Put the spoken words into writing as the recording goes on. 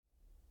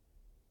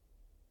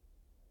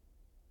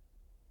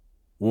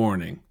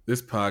Warning,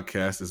 this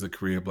podcast is a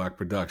Korea Black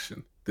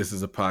production. This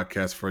is a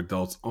podcast for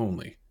adults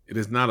only. It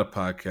is not a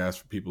podcast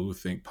for people who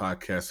think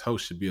podcast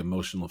hosts should be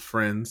emotional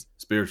friends,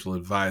 spiritual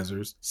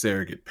advisors,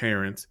 surrogate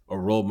parents,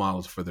 or role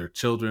models for their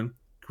children,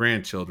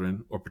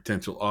 grandchildren, or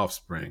potential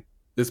offspring.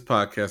 This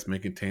podcast may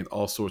contain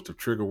all sorts of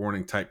trigger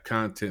warning type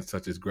content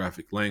such as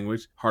graphic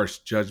language, harsh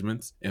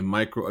judgments, and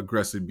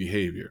microaggressive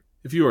behavior.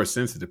 If you are a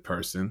sensitive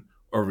person,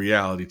 or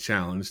reality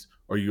challenged,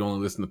 or you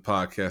only listen to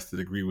podcasts that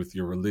agree with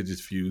your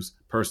religious views,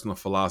 personal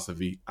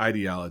philosophy,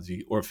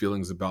 ideology, or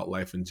feelings about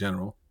life in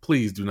general,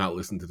 please do not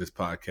listen to this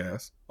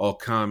podcast. All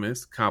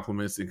comments,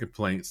 compliments, and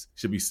complaints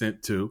should be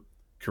sent to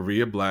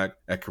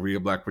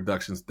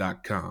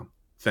KoreaBlack@KoreaBlackProductions.com.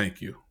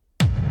 Thank you.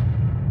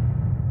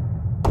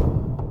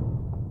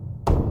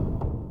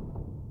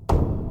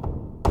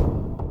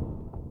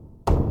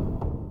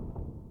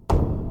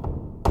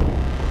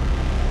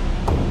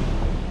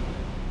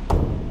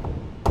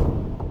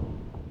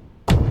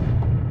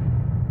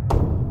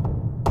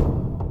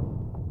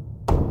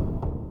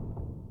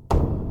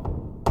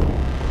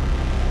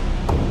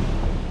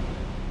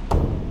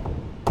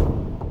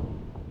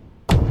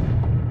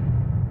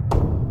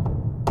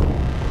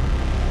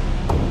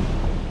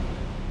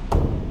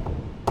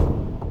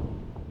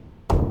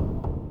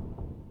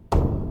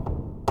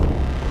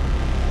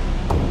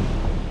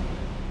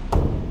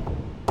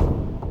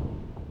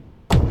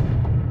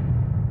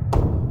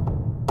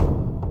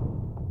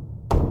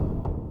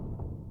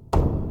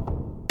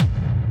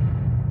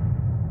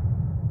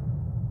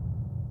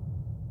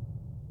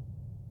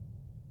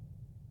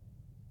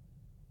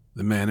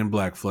 The man in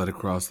black fled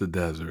across the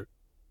desert,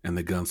 and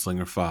the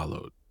gunslinger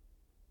followed.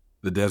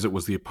 The desert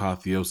was the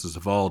apotheosis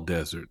of all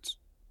deserts,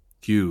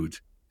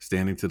 huge,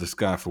 standing to the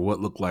sky for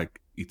what looked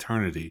like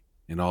eternity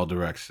in all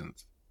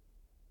directions.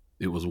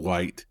 It was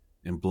white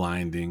and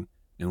blinding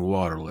and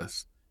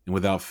waterless, and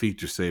without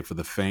feature save for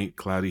the faint,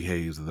 cloudy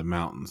haze of the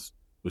mountains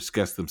which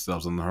sketched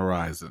themselves on the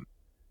horizon,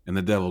 and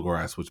the devil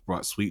grass which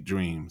brought sweet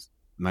dreams,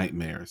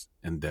 nightmares,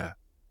 and death.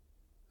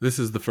 This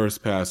is the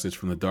first passage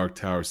from the Dark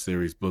Tower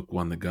series, Book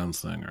 1, The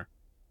Gunslinger,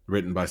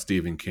 written by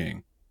Stephen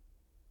King.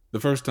 The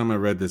first time I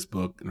read this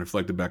book and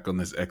reflected back on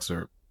this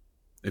excerpt,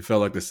 it felt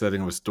like the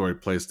setting of a story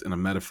placed in a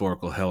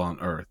metaphorical hell on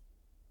earth.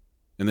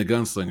 And the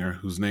gunslinger,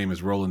 whose name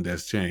is Roland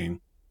Deschain,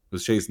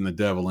 was chasing the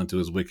devil into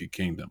his wicked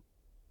kingdom.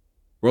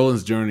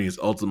 Roland's journey is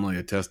ultimately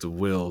a test of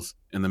wills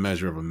and the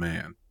measure of a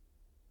man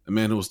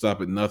who will stop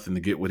at nothing to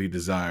get what he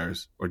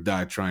desires or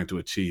die trying to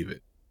achieve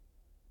it.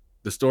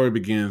 The story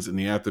begins in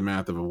the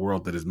aftermath of a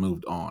world that has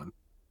moved on.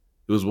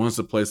 It was once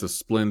a place of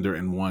splendor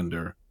and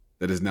wonder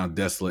that is now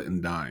desolate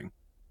and dying.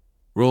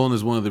 Roland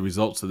is one of the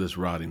results of this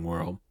rotting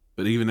world,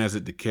 but even as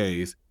it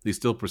decays, he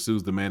still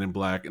pursues the man in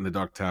black in the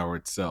Dark Tower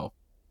itself.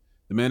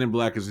 The man in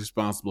black is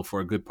responsible for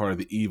a good part of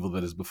the evil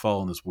that has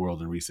befallen this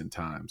world in recent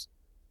times,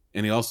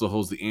 and he also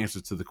holds the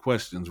answers to the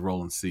questions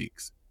Roland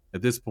seeks.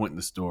 At this point in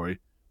the story,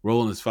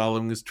 Roland is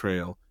following his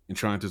trail and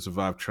trying to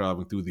survive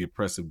traveling through the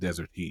oppressive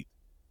desert heat.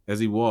 As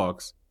he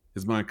walks,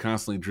 his mind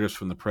constantly drifts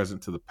from the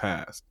present to the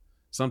past.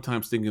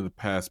 Sometimes thinking of the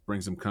past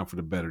brings him comfort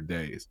of better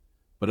days,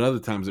 but other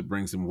times it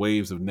brings him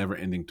waves of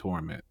never-ending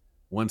torment.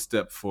 One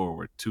step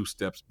forward, 2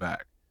 steps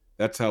back.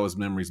 That's how his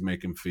memories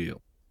make him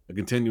feel. A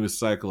continuous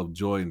cycle of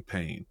joy and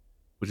pain,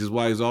 which is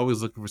why he's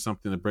always looking for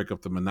something to break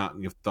up the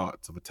monotony of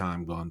thoughts of a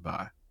time gone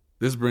by.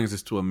 This brings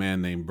us to a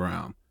man named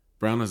Brown.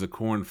 Brown is a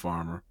corn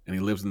farmer, and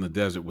he lives in the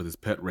desert with his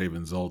pet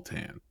raven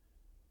Zoltan.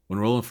 When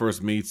Roland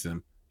first meets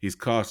him, he's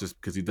cautious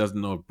because he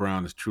doesn't know if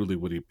Brown is truly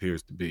what he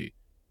appears to be.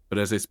 But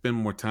as they spend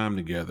more time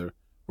together,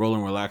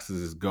 Roland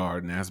relaxes his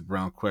guard and asks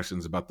Brown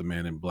questions about the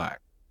man in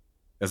black.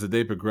 As the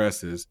day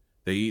progresses,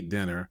 they eat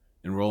dinner,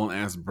 and Roland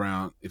asks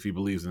Brown if he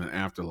believes in an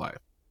afterlife.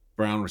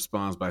 Brown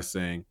responds by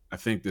saying, "I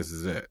think this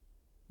is it."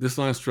 This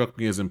line struck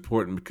me as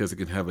important because it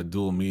can have a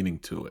dual meaning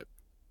to it.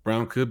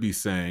 Brown could be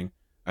saying,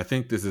 "I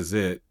think this is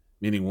it,"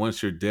 meaning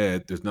once you're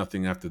dead, there's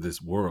nothing after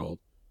this world.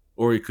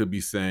 Or he could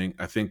be saying,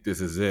 "I think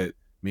this is it,"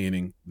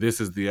 meaning this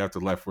is the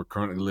afterlife we're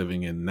currently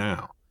living in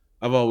now.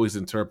 I've always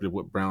interpreted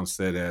what Brown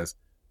said as,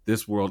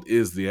 this world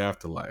is the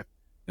afterlife,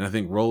 and I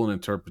think Roland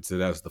interprets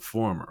it as the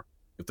former.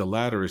 If the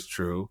latter is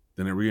true,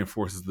 then it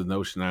reinforces the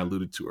notion I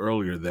alluded to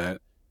earlier that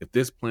if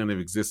this plane of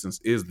existence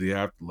is the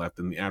afterlife,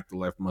 then the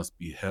afterlife must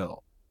be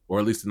hell,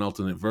 or at least an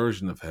alternate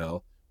version of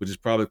hell, which is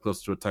probably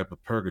close to a type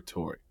of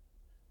purgatory.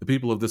 The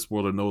people of this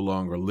world are no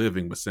longer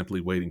living, but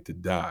simply waiting to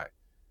die,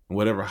 and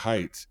whatever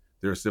heights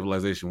their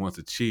civilization once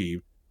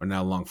achieved are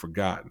now long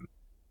forgotten,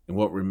 and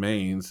what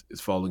remains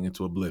is falling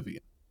into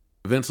oblivion.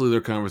 Eventually, their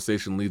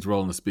conversation leads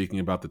Roland to speaking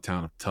about the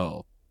town of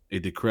Tull, a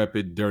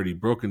decrepit, dirty,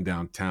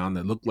 broken-down town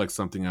that looked like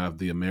something out of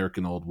the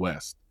American Old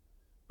West.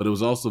 But it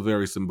was also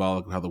very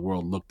symbolic of how the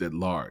world looked at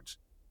large.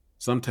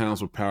 Some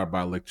towns were powered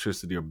by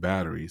electricity or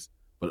batteries,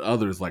 but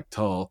others, like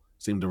Tull,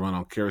 seemed to run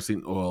on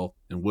kerosene oil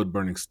and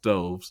wood-burning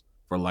stoves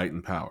for light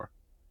and power.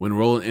 When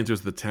Roland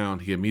enters the town,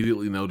 he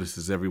immediately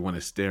notices everyone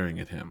is staring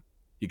at him.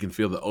 He can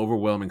feel the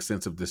overwhelming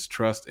sense of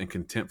distrust and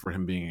contempt for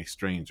him being a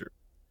stranger,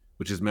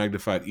 which is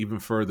magnified even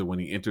further when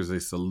he enters a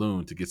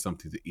saloon to get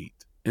something to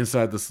eat.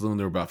 Inside the saloon,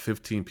 there were about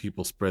 15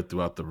 people spread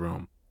throughout the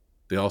room.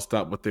 They all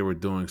stopped what they were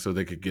doing so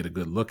they could get a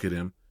good look at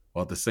him,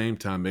 while at the same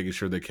time making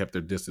sure they kept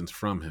their distance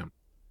from him.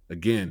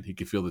 Again, he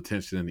could feel the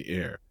tension in the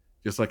air,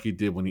 just like he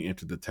did when he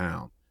entered the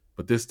town,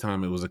 but this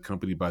time it was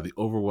accompanied by the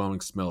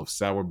overwhelming smell of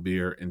sour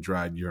beer and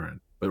dried urine.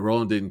 But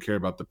Roland didn't care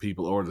about the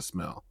people or the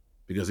smell,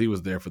 because he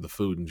was there for the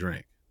food and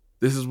drink.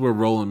 This is where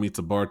Roland meets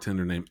a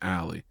bartender named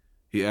Allie.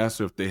 He asks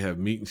her if they have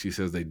meat, and she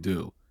says they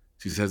do.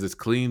 She says it's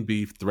clean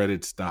beef,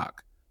 threaded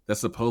stock. That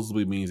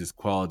supposedly means it's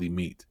quality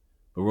meat.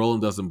 But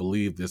Roland doesn't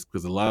believe this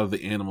because a lot of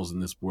the animals in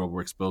this world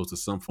were exposed to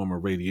some form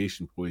of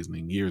radiation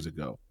poisoning years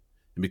ago.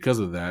 And because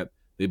of that,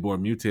 they bore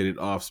mutated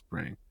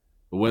offspring.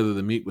 But whether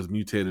the meat was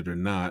mutated or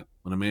not,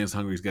 when a man's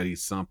hungry, he's got to eat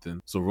something.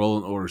 So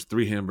Roland orders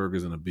 3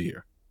 hamburgers and a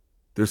beer.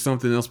 There's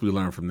something else we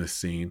learn from this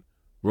scene.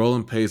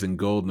 Roland pays in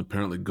gold, and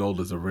apparently gold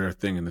is a rare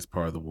thing in this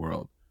part of the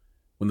world.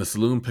 When the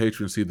saloon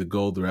patrons see the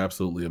gold, they're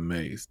absolutely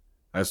amazed.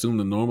 I assume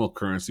the normal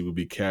currency would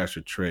be cash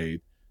or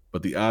trade,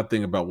 but the odd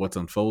thing about what's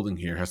unfolding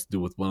here has to do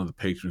with one of the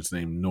patrons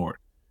named Nort.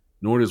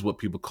 Nort is what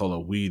people call a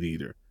weed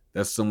eater.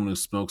 That's someone who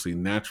smokes a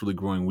naturally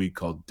growing weed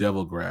called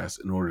devil grass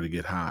in order to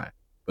get high.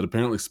 But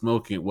apparently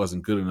smoking it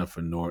wasn't good enough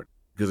for Nort,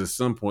 because at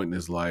some point in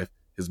his life,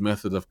 his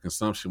method of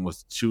consumption was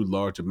to chew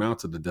large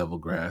amounts of the devil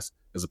grass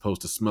as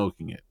opposed to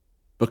smoking it.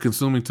 But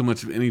consuming too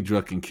much of any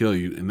drug can kill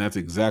you, and that's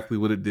exactly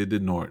what it did to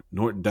Nort.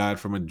 Nort died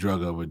from a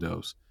drug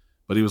overdose.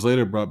 But he was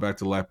later brought back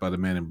to life by the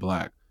Man in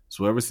Black.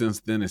 So ever since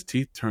then, his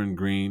teeth turn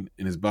green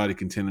and his body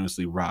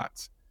continuously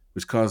rots,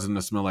 which causes him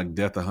to smell like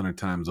death 100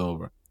 times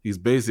over. He's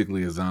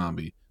basically a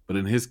zombie, but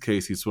in his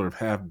case, he's sort of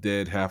half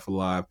dead, half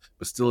alive,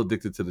 but still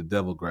addicted to the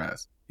devil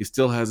grass. He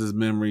still has his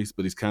memories,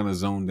 but he's kind of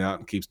zoned out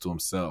and keeps to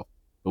himself.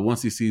 But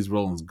once he sees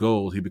Roland's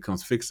gold, he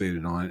becomes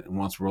fixated on it and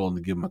wants Roland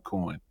to give him a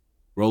coin.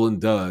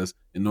 Roland does,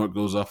 and Nort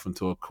goes off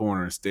into a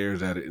corner and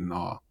stares at it in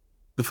awe.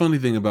 The funny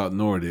thing about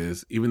Nort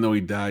is, even though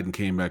he died and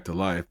came back to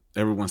life,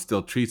 everyone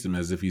still treats him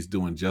as if he's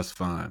doing just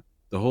fine.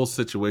 The whole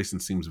situation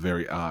seems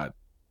very odd.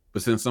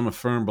 But since I'm a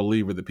firm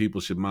believer that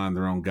people should mind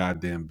their own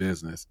goddamn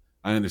business,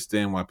 I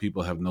understand why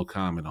people have no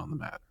comment on the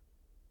matter.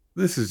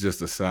 This is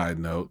just a side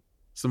note.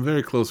 Some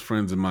very close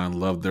friends of mine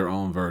love their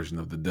own version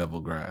of the devil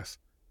grass.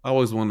 I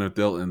always wonder if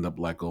they'll end up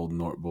like old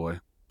Nort boy,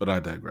 but I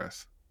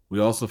digress. We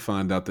also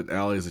find out that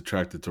Allie is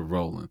attracted to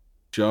Roland.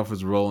 She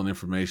offers Roland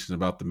information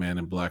about the Man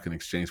in Black in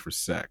exchange for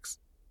sex.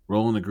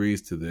 Roland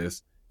agrees to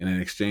this, and an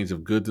exchange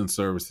of goods and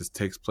services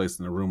takes place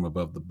in a room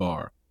above the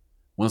bar.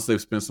 Once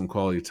they've spent some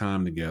quality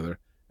time together,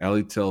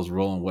 Allie tells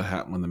Roland what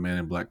happened when the Man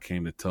in Black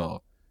came to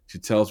Tull. She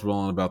tells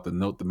Roland about the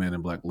note the Man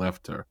in Black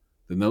left her.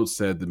 The note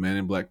said the Man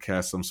in Black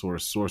cast some sort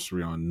of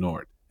sorcery on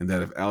Nort, and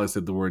that if Allie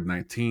said the word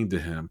 19 to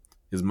him,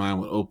 his mind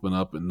would open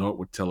up and Nort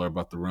would tell her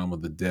about the realm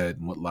of the dead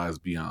and what lies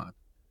beyond.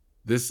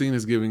 This scene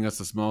is giving us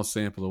a small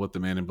sample of what the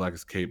Man in Black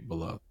is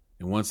capable of,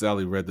 and once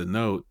Allie read the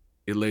note,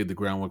 it laid the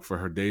groundwork for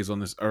her days on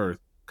this earth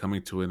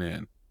coming to an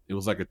end. It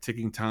was like a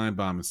ticking time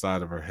bomb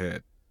inside of her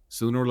head.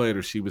 Sooner or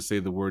later, she would say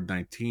the word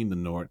 19 to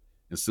Nort,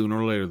 and sooner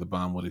or later the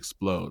bomb would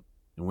explode,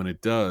 and when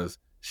it does,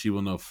 she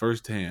will know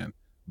firsthand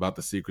about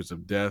the secrets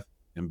of death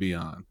and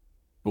beyond.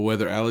 But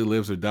whether Allie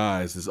lives or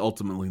dies is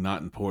ultimately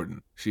not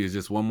important. She is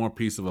just one more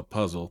piece of a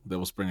puzzle that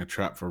will spring a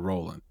trap for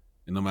Roland,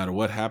 and no matter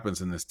what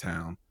happens in this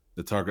town,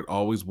 the target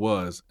always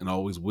was and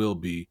always will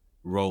be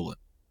Roland.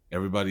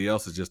 Everybody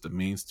else is just a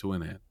means to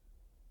an end.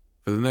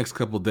 For the next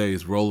couple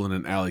days, Roland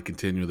and Allie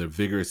continue their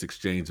vigorous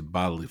exchange of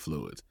bodily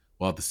fluids,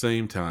 while at the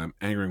same time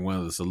angering one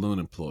of the saloon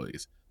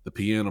employees, the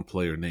piano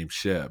player named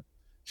Sheb.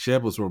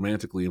 Sheb was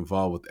romantically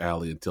involved with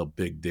Allie until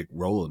Big Dick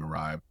Roland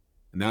arrived,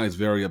 and now he's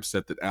very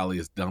upset that Allie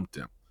has dumped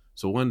him.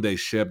 So one day,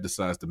 Sheb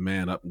decides to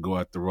man up and go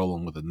after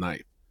Roland with a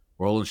knife.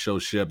 Roland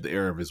shows Sheb the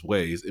error of his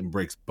ways and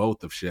breaks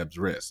both of Sheb's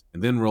wrists,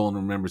 and then Roland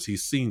remembers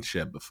he's seen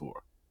Sheb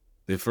before.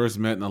 They first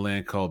met in a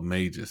land called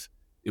Magus.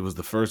 It was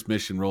the first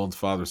mission Roland's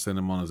father sent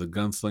him on as a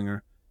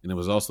gunslinger, and it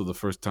was also the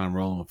first time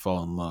Roland would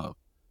fall in love.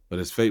 But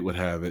as fate would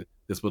have it,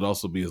 this would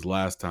also be his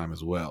last time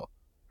as well.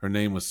 Her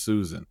name was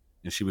Susan,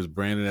 and she was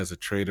branded as a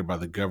traitor by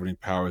the governing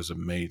powers of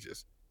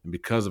Magus, and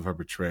because of her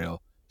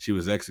betrayal, she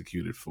was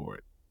executed for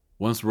it.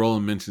 Once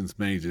Roland mentions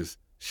Magus,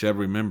 Sheb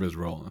remembers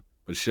Roland,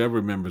 but Sheb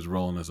remembers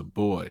Roland as a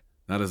boy,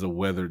 not as a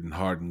weathered and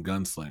hardened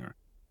gunslinger.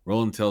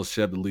 Roland tells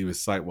Sheb to leave his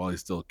sight while he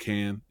still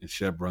can, and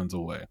Sheb runs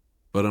away.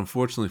 But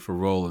unfortunately for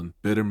Roland,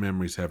 bitter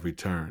memories have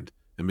returned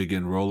and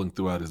begin rolling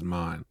throughout his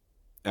mind.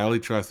 Allie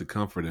tries to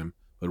comfort him,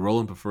 but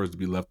Roland prefers to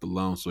be left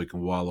alone so he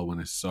can wallow in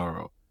his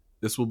sorrow.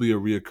 This will be a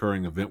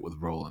reoccurring event with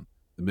Roland.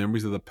 The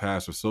memories of the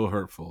past are so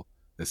hurtful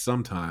that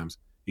sometimes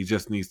he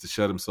just needs to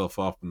shut himself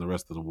off from the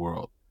rest of the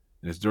world.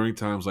 And it's during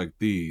times like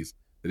these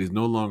that he's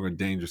no longer a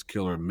dangerous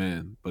killer of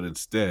men, but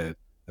instead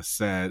a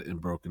sad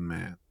and broken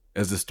man.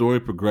 As the story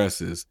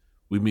progresses,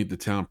 we meet the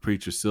town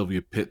preacher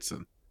Sylvia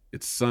Pitson.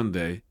 It's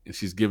Sunday, and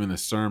she's giving a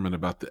sermon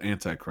about the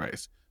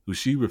Antichrist, who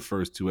she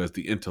refers to as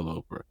the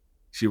interloper.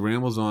 She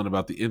rambles on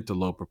about the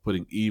interloper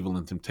putting evil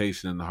and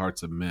temptation in the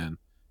hearts of men,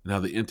 and how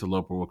the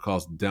interloper will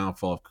cause the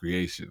downfall of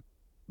creation.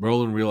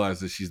 Roland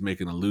realizes she's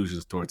making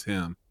allusions towards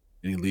him,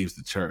 and he leaves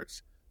the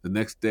church. The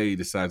next day, he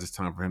decides it's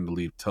time for him to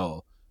leave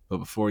Tull, but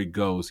before he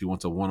goes, he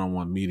wants a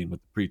one-on-one meeting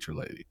with the preacher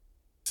lady.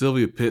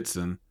 Sylvia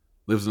Pitson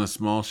lives in a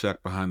small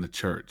shack behind the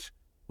church.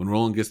 When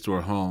Roland gets to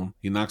her home,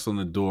 he knocks on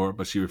the door,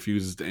 but she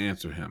refuses to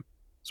answer him.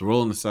 So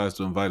Roland decides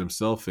to invite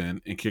himself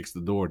in and kicks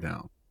the door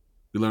down.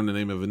 We learn the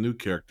name of a new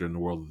character in the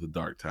world of the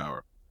Dark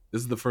Tower.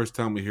 This is the first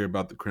time we hear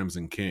about the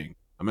Crimson King.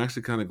 I'm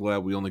actually kind of glad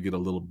we only get a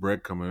little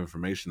breadcrumb of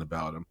information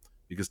about him,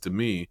 because to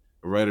me,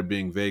 a writer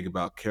being vague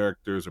about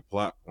characters or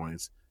plot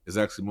points is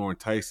actually more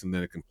enticing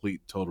than a complete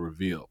and total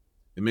reveal.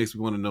 It makes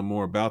me want to know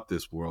more about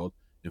this world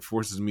and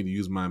forces me to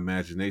use my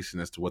imagination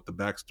as to what the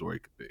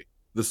backstory could be.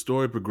 The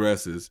story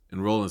progresses,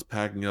 and Roland's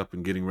packing up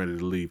and getting ready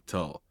to leave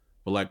Tull.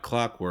 But like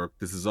clockwork,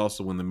 this is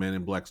also when the Man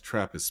in Black's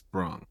trap is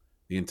sprung.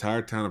 The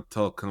entire town of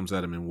Tull comes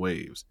at him in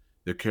waves.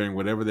 They're carrying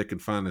whatever they can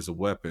find as a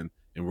weapon,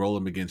 and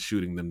Roland begins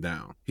shooting them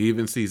down. He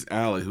even sees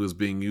Allie, who is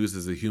being used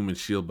as a human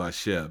shield by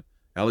Sheb.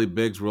 Allie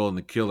begs Roland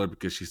to kill her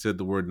because she said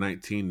the word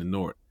 19 to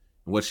Nort,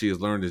 and what she has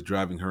learned is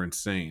driving her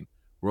insane.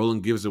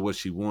 Roland gives her what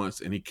she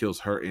wants, and he kills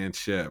her and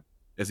Sheb.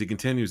 As he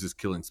continues his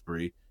killing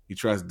spree, he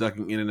tries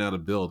ducking in and out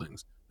of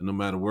buildings, but no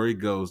matter where he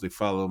goes, they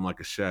follow him like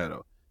a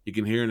shadow. He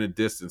can hear in the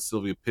distance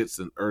Sylvia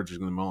Pitson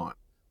urging them on,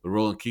 but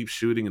Roland keeps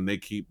shooting and they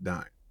keep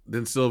dying.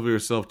 Then Sylvia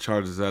herself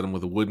charges at him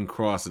with a wooden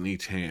cross in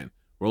each hand.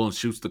 Roland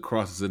shoots the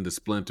crosses into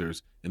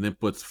splinters and then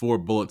puts 4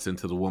 bullets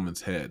into the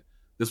woman's head.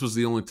 This was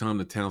the only time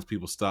the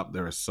townspeople stopped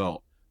their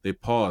assault. They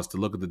paused to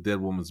look at the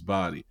dead woman's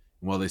body,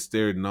 and while they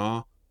stared in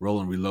awe,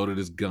 Roland reloaded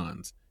his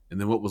guns, and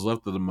then what was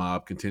left of the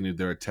mob continued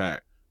their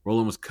attack.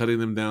 Roland was cutting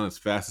them down as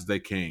fast as they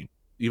came.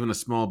 Even a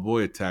small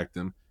boy attacked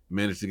them and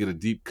managed to get a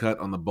deep cut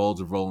on the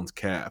bulge of Roland's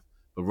calf,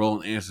 but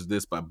Roland answers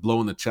this by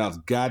blowing the child's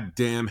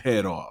goddamn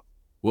head off.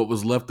 What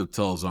was left of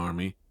Tull's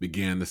army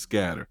began to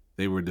scatter.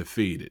 They were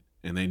defeated,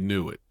 and they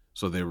knew it,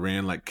 so they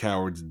ran like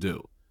cowards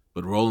do.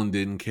 But Roland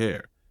didn't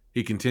care.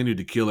 He continued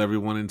to kill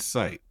everyone in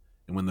sight,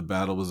 and when the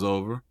battle was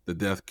over, the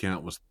death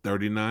count was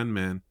 39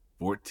 men,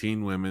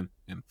 14 women,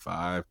 and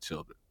 5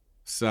 children.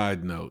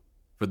 Side note,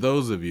 for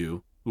those of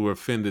you who are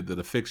offended that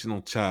a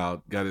fictional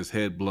child got his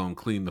head blown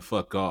clean the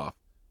fuck off,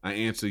 I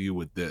answer you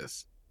with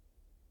this.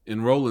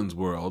 In Roland's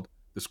world,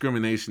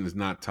 discrimination is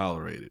not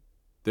tolerated.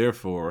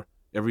 Therefore,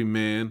 every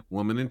man,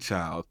 woman, and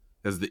child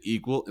has the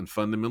equal and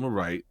fundamental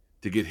right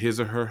to get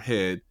his or her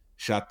head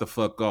shot the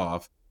fuck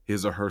off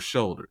his or her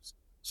shoulders.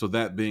 So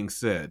that being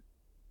said,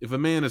 if a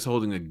man is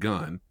holding a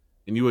gun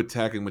and you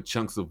attack him with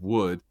chunks of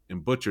wood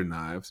and butcher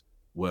knives,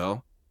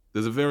 well,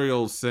 there's a very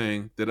old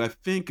saying that I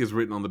think is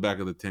written on the back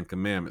of the 10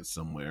 Commandments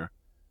somewhere.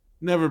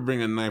 Never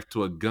bring a knife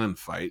to a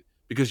gunfight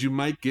because you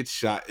might get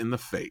shot in the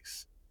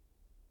face.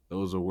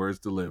 Those are words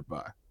to live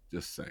by,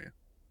 just saying.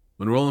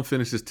 When Roland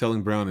finishes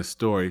telling Brown his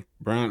story,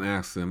 Brown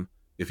asks him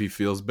if he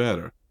feels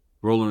better.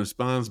 Roland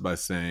responds by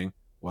saying,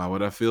 "Why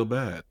would I feel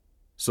bad?"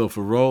 So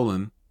for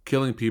Roland,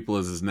 killing people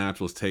is as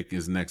natural as taking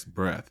his next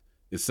breath.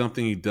 It's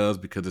something he does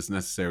because it's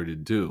necessary to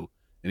do,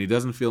 and he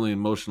doesn't feel any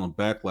emotional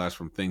backlash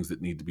from things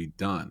that need to be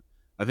done.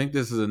 I think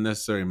this is a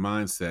necessary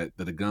mindset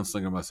that a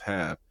gunslinger must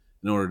have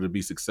in order to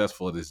be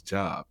successful at his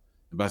job.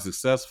 And by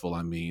successful,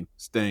 I mean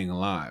staying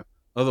alive.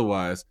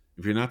 Otherwise,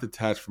 if you're not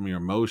detached from your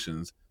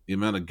emotions, the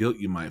amount of guilt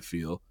you might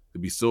feel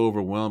could be so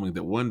overwhelming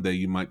that one day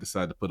you might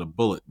decide to put a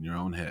bullet in your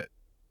own head.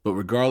 But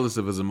regardless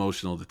of his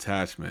emotional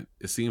detachment,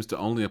 it seems to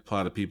only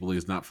apply to people he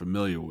is not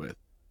familiar with,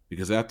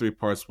 because after he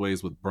parts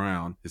ways with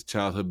Brown, his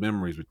childhood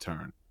memories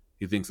return.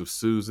 He thinks of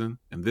Susan,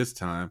 and this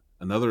time,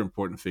 another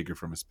important figure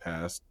from his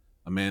past,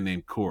 a man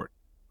named Court.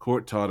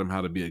 Court taught him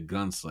how to be a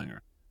gunslinger,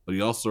 but he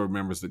also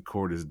remembers that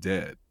Court is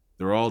dead.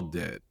 They're all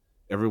dead.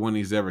 Everyone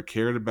he's ever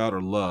cared about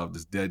or loved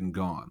is dead and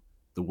gone.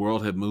 The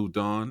world had moved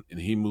on, and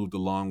he moved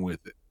along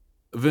with it.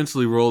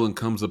 Eventually, Roland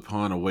comes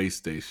upon a way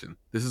station.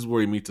 This is where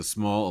he meets a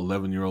small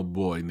 11-year-old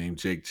boy named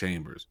Jake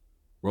Chambers.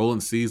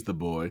 Roland sees the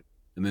boy,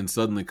 and then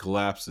suddenly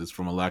collapses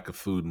from a lack of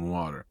food and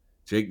water.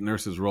 Jake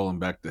nurses Roland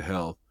back to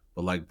health,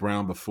 but like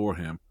Brown before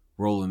him,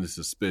 Roland is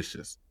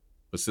suspicious.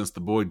 But since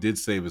the boy did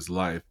save his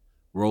life,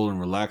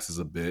 Roland relaxes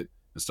a bit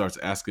and starts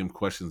asking him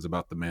questions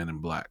about the Man in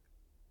Black.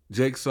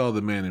 Jake saw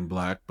the Man in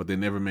Black, but they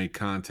never made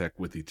contact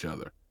with each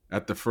other.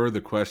 After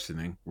further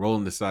questioning,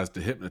 Roland decides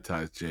to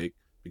hypnotize Jake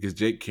because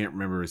Jake can't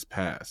remember his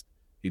past.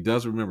 He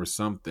does remember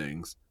some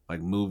things,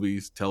 like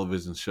movies,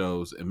 television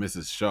shows, and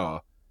Mrs.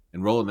 Shaw,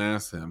 and Roland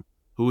asks him,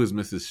 "Who is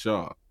Mrs.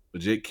 Shaw?"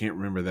 But Jake can't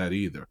remember that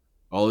either.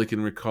 All he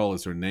can recall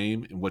is her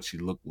name and what she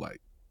looked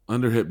like.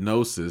 Under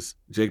hypnosis,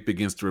 Jake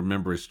begins to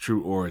remember his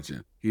true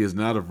origin. He is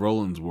not of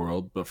Roland's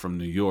world, but from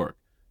New York.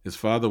 His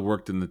father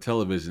worked in the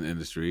television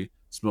industry,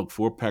 smoked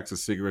 4 packs of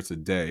cigarettes a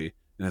day,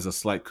 and has a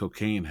slight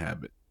cocaine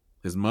habit.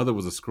 His mother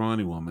was a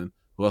scrawny woman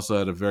who also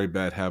had a very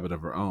bad habit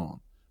of her own.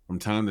 From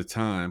time to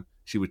time,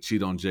 she would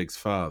cheat on Jake's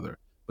father,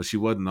 but she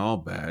wasn't all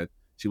bad.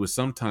 She would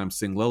sometimes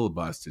sing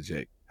lullabies to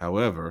Jake.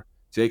 However,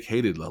 Jake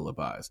hated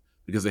lullabies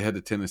because they had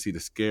the tendency to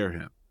scare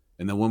him,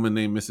 and the woman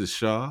named Mrs.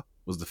 Shaw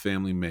was the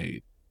family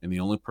maid, and the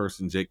only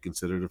person Jake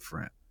considered a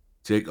friend.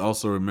 Jake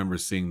also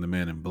remembers seeing the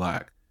Man in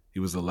Black. He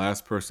was the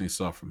last person he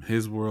saw from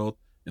his world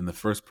and the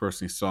first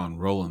person he saw in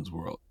Roland's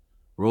world.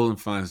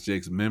 Roland finds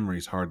Jake's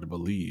memories hard to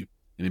believe,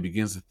 and he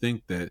begins to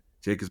think that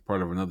Jake is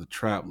part of another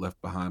trap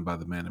left behind by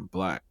the man in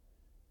black.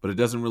 But it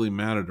doesn't really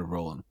matter to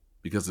Roland,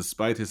 because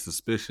despite his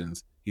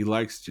suspicions, he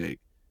likes Jake,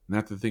 and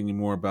after thinking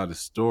more about his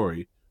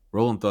story,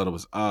 Roland thought it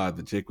was odd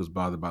that Jake was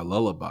bothered by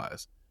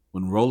lullabies.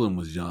 When Roland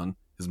was young,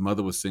 his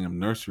mother would sing him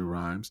nursery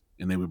rhymes,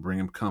 and they would bring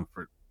him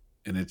comfort.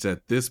 And it's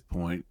at this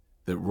point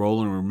that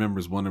Roland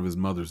remembers one of his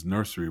mother's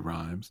nursery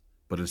rhymes,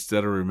 but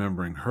instead of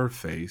remembering her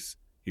face,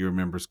 he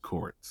remembers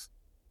Court's.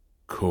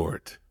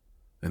 Court,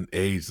 an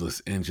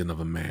ageless engine of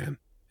a man,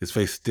 his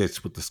face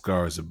stitched with the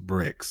scars of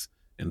bricks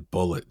and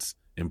bullets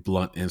and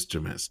blunt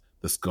instruments,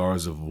 the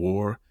scars of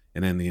war,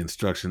 and in the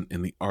instruction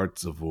in the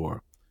arts of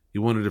war. He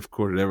wondered if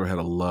Court had ever had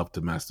a love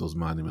to match those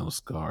monumental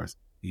scars.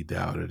 He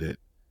doubted it.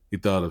 He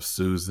thought of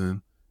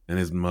Susan and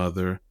his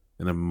mother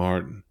and of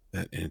Martin,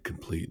 that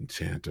incomplete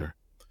enchanter.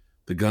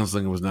 The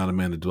gunslinger was not a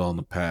man to dwell in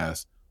the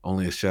past,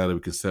 only a shadowy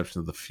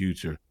conception of the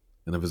future,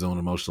 and of his own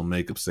emotional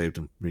makeup saved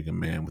him from being a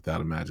man without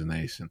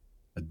imagination,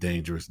 a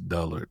dangerous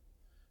dullard.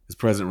 His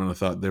present run of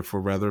thought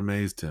therefore rather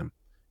amazed him.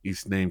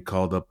 Each name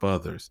called up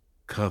others: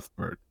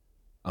 Cuthbert,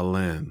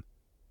 Alain,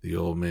 the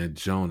old man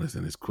Jonas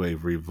in his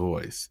quavery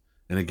voice,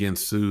 and again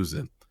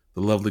Susan,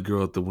 the lovely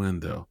girl at the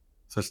window.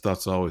 Such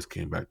thoughts always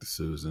came back to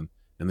Susan,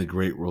 and the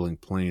great rolling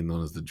plain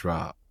known as the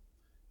Drop,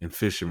 and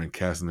fishermen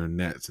casting their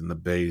nets in the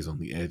bays on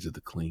the edge of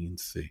the clean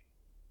sea.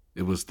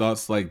 It was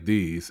thoughts like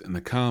these, in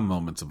the calm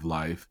moments of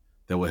life,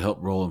 that would help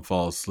Roland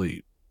fall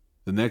asleep.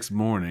 The next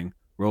morning,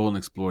 Roland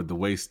explored the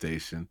way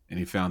station, and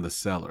he found the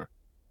cellar.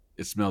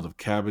 It smelled of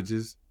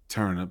cabbages,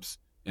 turnips,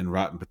 and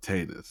rotten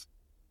potatoes.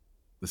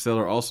 The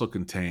cellar also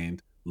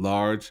contained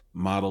large,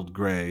 mottled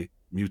gray,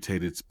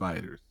 mutated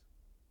spiders.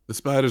 The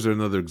spiders are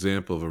another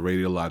example of a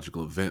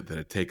radiological event that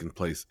had taken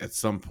place at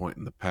some point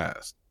in the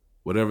past.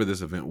 Whatever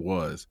this event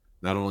was,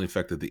 not only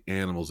affected the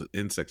animals and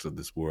insects of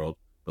this world,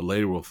 but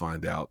later we'll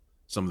find out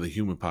some of the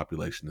human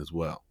population as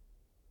well.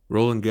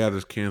 Roland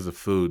gathers cans of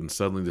food and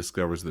suddenly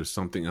discovers there's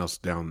something else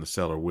down in the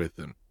cellar with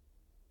him.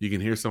 You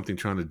can hear something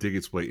trying to dig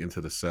its way into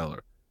the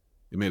cellar.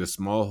 It made a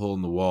small hole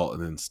in the wall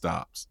and then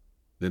stops.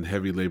 Then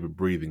heavy labored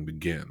breathing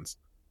begins.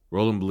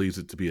 Roland believes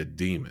it to be a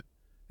demon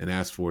and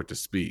asks for it to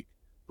speak,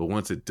 but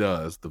once it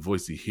does, the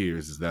voice he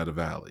hears is that of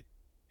Allie.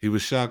 He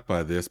was shocked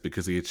by this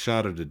because he had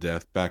shot her to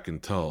death back in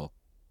Tull,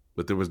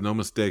 but there was no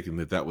mistaking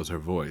that that was her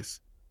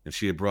voice, and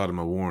she had brought him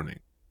a warning.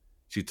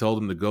 She told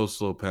him to go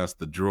slow past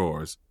the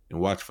drawers and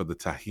watch for the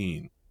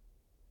tahine.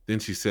 Then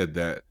she said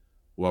that,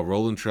 while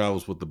Roland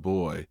travels with the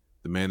boy,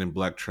 the man in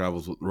black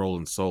travels with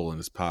Roland's soul in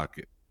his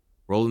pocket.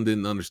 Roland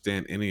didn't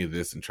understand any of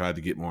this and tried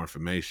to get more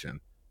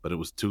information, but it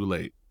was too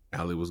late.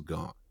 Allie was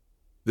gone.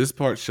 This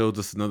part shows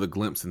us another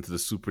glimpse into the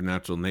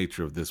supernatural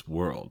nature of this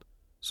world.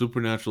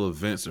 Supernatural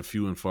events are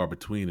few and far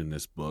between in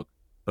this book,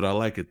 but I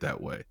like it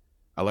that way.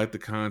 I like the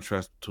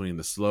contrast between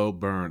the slow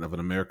burn of an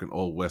American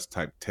Old West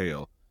type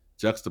tale,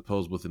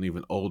 juxtaposed with an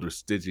even older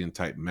Stygian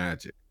type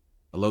magic.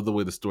 I love the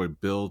way the story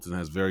builds and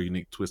has very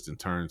unique twists and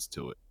turns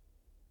to it.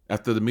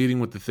 After the meeting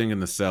with the thing in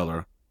the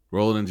cellar,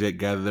 Roland and Jake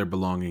gather their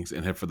belongings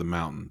and head for the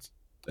mountains.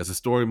 As the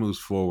story moves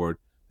forward,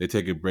 they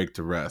take a break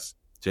to rest.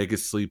 Jake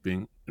is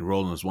sleeping, and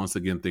Roland is once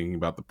again thinking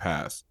about the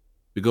past.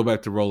 We go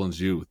back to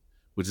Roland's youth,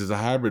 which is a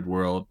hybrid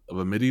world of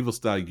a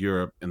medieval-style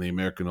Europe and the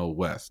American Old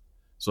West.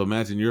 So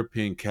imagine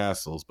European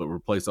castles, but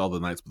replace all the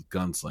knights with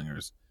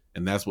gunslingers,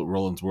 and that's what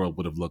Roland's world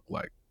would have looked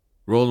like.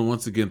 Roland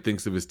once again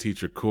thinks of his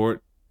teacher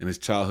Court and his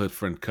childhood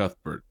friend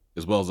Cuthbert,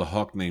 as well as a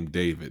hawk named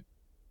David.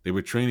 They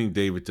were training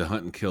David to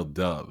hunt and kill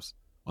doves.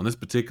 On this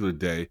particular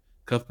day,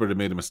 Cuthbert had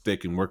made a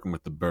mistake in working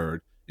with the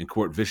bird, and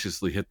Court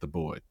viciously hit the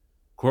boy.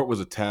 Court was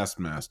a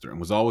taskmaster and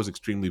was always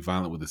extremely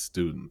violent with his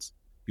students.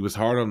 He was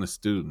hard on the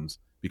students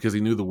because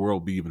he knew the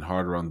world would be even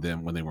harder on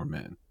them when they were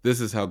men.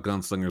 This is how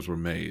gunslingers were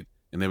made,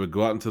 and they would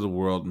go out into the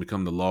world and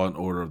become the law and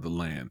order of the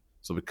land.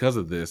 So because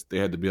of this, they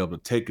had to be able to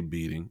take a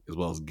beating as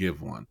well as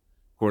give one.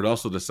 Court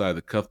also decided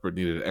that Cuthbert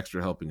needed an extra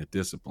helping of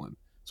discipline,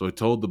 so he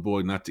told the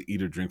boy not to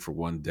eat or drink for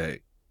one day.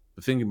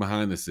 The thinking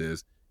behind this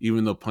is,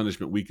 even though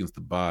punishment weakens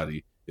the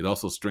body, it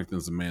also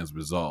strengthens a man's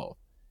resolve.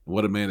 And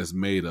what a man is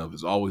made of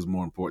is always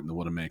more important than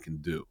what a man can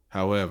do.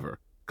 However,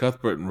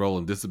 Cuthbert and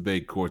Roland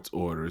disobeyed Court's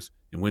orders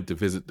and went to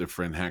visit their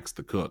friend Hax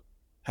the cook.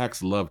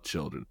 Hax loved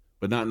children,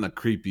 but not in a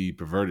creepy,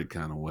 perverted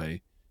kind of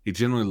way. He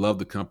generally loved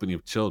the company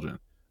of children.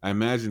 I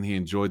imagine he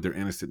enjoyed their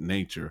innocent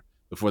nature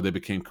before they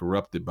became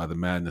corrupted by the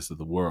madness of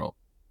the world.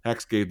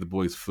 Hax gave the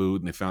boys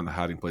food and they found a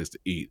hiding place to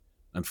eat.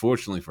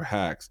 Unfortunately for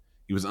Hax,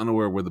 he was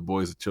unaware where the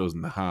boys had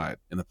chosen to hide,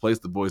 and the place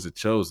the boys had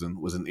chosen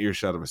was in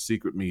earshot of a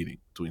secret meeting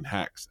between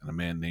Hax and a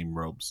man named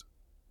Robeson.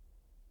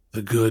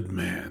 "The good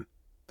man,"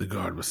 the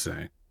guard was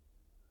saying.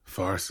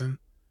 "Farson?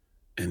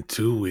 In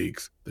 2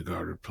 weeks," the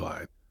guard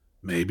replied.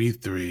 "Maybe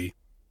 3.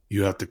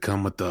 You have to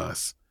come with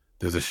us.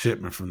 There's a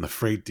shipment from the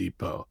freight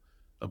depot."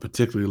 A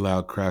particularly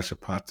loud crash of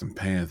pots and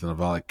pans and a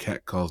volley of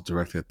catcalls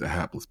directed at the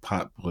hapless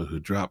potboy who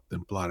dropped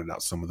them blotted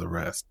out some of the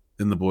rest.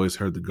 Then the boys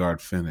heard the guard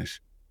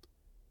finish.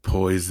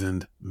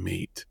 "Poisoned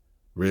meat.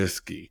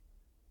 Risky.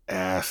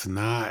 Ask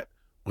not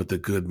what the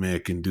good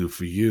man can do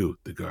for you,"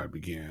 the guard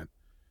began.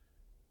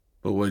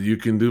 But what you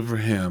can do for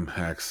him,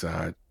 Hack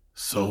sighed.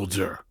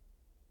 Soldier,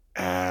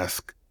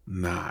 ask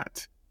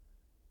not.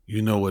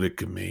 You know what it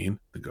could mean,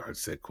 the guard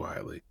said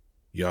quietly.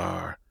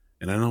 Yar,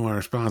 and I know my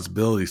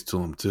responsibilities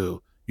to him,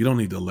 too. You don't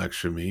need to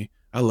lecture me.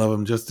 I love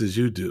him just as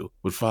you do.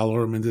 Would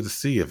follow him into the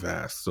sea if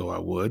asked, so I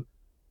would.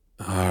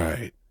 All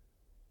right.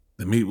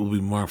 The meat will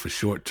be marked for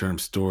short-term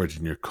storage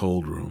in your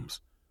cold rooms,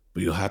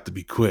 but you'll have to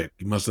be quick.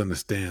 You must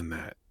understand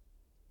that.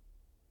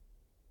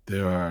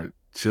 There are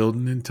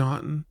children in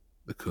Taunton?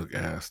 The cook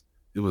asked.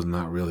 It was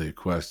not really a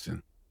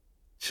question.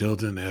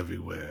 Children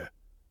everywhere,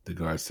 the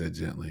guard said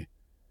gently.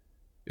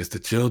 It's the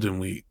children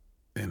we,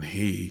 and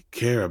he,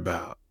 care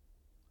about.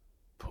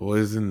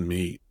 Poisoned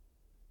meat.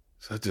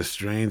 Such a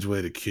strange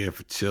way to care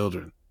for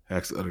children,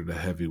 Hax uttered a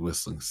heavy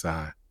whistling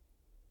sigh.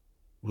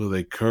 Will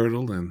they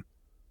curdle and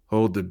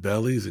hold their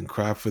bellies and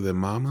cry for their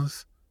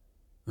mamas?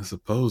 I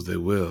suppose they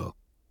will.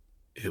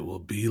 It will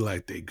be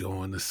like they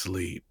going to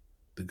sleep,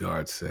 the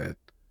guard said,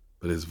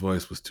 but his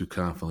voice was too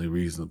confidently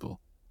reasonable.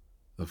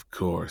 Of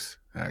course,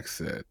 Hax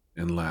said,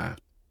 and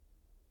laughed.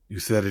 You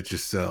said it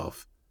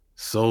yourself.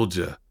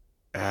 Soldier,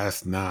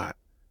 ask not.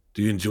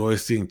 Do you enjoy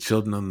seeing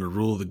children under the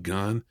rule of the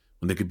gun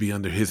when they could be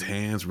under his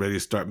hands ready to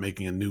start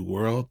making a new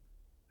world?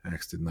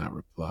 Hax did not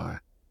reply.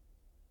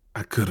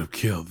 I could have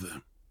killed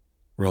them,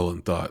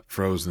 Roland thought,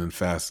 frozen and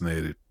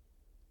fascinated.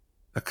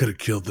 I could have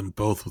killed them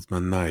both with my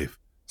knife,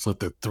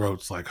 slit their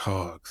throats like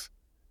hogs.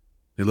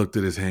 He looked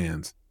at his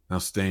hands, now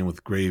stained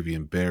with gravy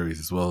and berries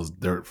as well as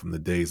dirt from the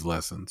day's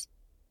lessons.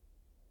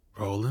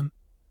 Roland?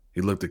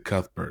 He looked at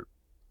Cuthbert.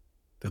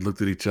 They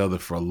looked at each other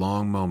for a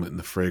long moment in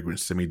the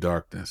fragrant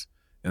semi-darkness,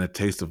 and a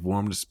taste of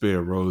warm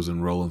despair rose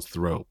in Roland's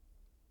throat.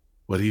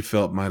 What he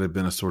felt might have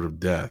been a sort of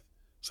death,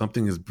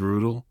 something as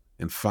brutal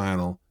and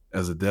final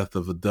as the death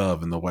of a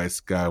dove in the white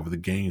sky over the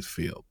games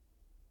field.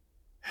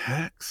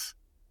 Hax,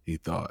 he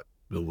thought,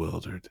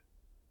 bewildered.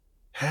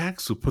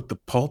 Hax who put the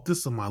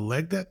poultice on my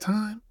leg that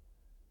time?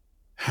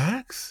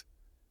 Hax?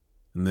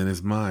 And then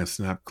his mind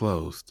snapped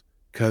closed,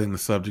 cutting the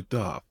subject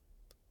off.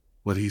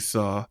 What he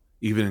saw,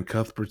 even in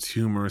Cuthbert's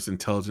humorous,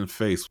 intelligent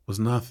face, was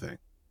nothing.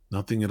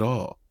 Nothing at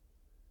all.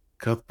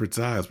 Cuthbert's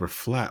eyes were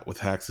flat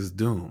with Hax's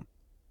doom.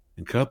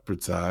 In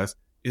Cuthbert's eyes,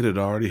 it had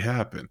already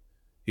happened.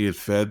 He had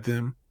fed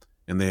them,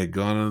 and they had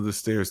gone under the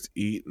stairs to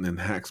eat, and then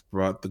Hax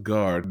brought the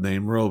guard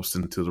named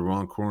Robeson to the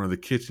wrong corner of the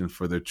kitchen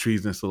for their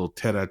treasonous little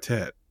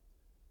tete-a-tete.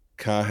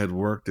 Ka had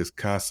worked as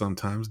Ka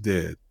sometimes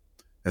did.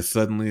 As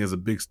suddenly as a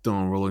big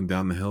stone rolling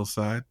down the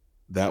hillside,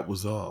 that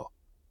was all.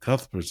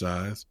 Cuthbert's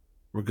eyes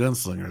were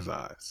Gunslinger's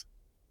eyes.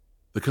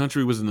 The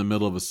country was in the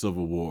middle of a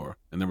civil war,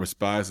 and there were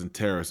spies and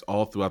terrorists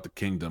all throughout the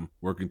kingdom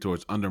working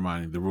towards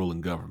undermining the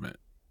ruling government.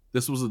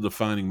 This was a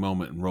defining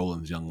moment in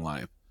Roland's young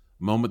life,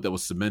 a moment that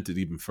was cemented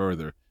even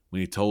further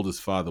when he told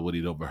his father what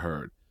he'd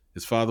overheard.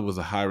 His father was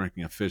a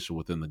high-ranking official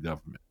within the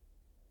government.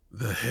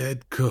 The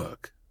head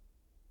cook,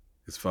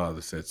 his father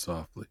said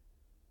softly.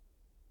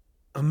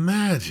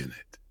 Imagine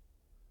it.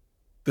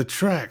 The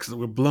tracks that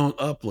were blown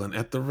upland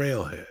at the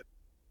railhead.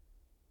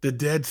 The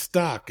dead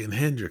stock in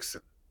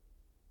Hendrickson.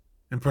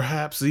 And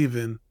perhaps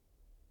even...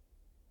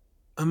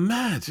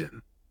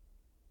 Imagine.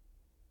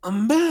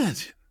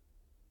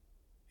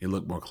 He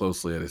looked more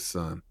closely at his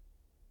son.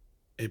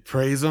 It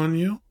preys on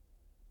you?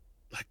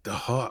 Like the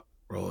hawk,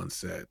 Roland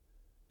said.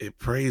 It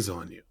preys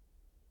on you.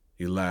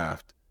 He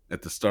laughed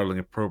at the startling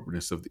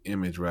appropriateness of the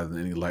image rather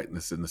than any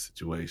lightness in the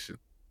situation.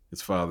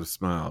 His father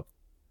smiled.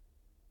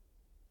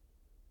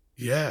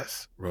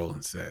 Yes,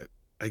 Roland said.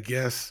 I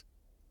guess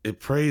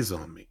it preys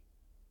on me.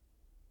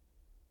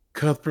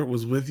 Cuthbert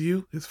was with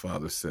you, his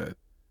father said.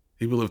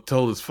 He will have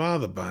told his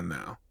father by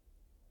now.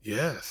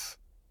 Yes.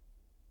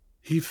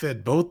 He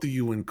fed both of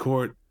you in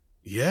court.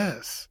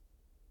 Yes.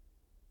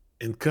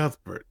 And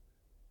Cuthbert,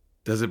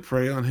 does it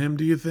prey on him,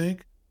 do you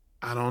think?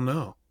 I don't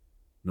know.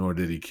 Nor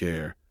did he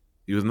care.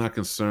 He was not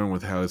concerned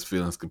with how his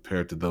feelings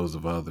compared to those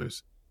of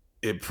others.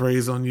 It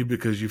preys on you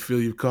because you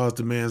feel you've caused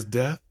a man's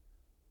death?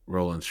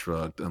 Roland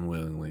shrugged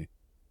unwillingly,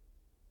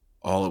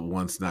 all at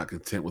once not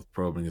content with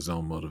probing his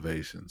own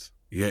motivations.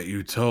 Yet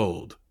you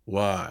told.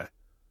 Why?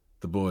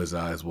 The boy's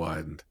eyes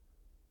widened.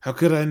 How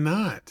could I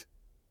not?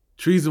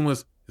 Treason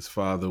was... His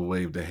father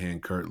waved a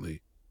hand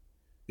curtly.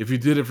 If you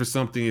did it for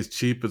something as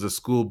cheap as a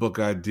schoolbook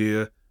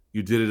idea,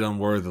 you did it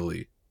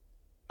unworthily.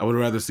 I would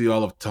rather see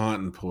all of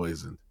Taunton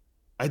poisoned.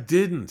 I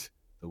didn't.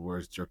 The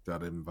words jerked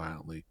out of him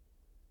violently.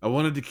 I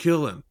wanted to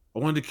kill him. I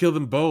wanted to kill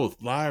them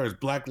both. Liars,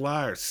 black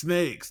liars,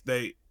 snakes.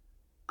 They...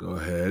 Go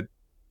ahead.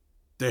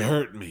 They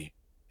hurt me,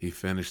 he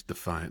finished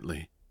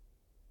defiantly.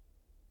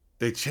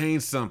 They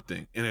changed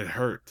something, and it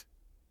hurt.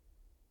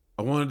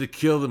 I wanted to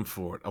kill them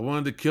for it. I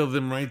wanted to kill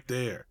them right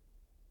there.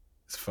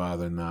 His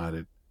father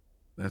nodded.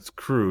 That's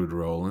crude,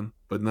 Roland,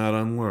 but not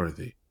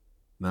unworthy.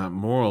 Not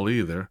moral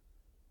either,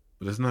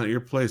 but it's not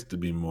your place to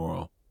be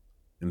moral.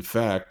 In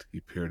fact, he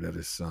peered at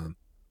his son,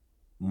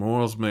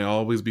 morals may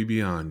always be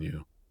beyond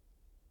you.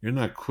 You're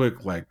not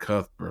quick like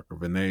Cuthbert or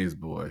Vinay's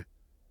boy,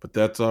 but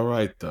that's all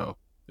right, though.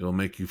 It'll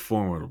make you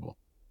formidable.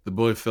 The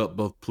boy felt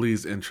both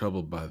pleased and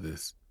troubled by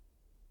this.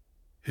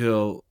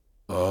 He'll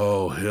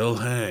Oh, he'll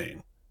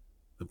hang.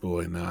 The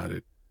boy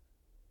nodded.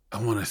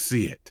 I want to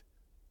see it.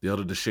 The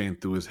elder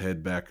Deshane threw his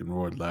head back and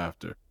roared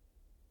laughter.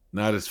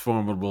 Not as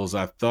formidable as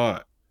I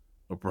thought,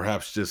 or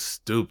perhaps just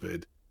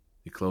stupid.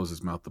 He closed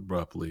his mouth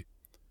abruptly.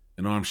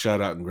 An arm shot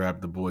out and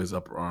grabbed the boy's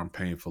upper arm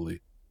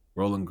painfully.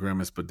 Roland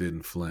grimaced but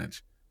didn't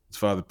flinch. His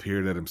father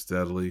peered at him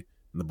steadily,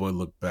 and the boy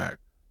looked back,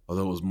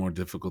 although it was more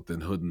difficult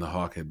than Hood and the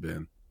Hawk had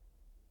been.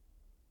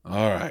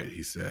 All right,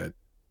 he said.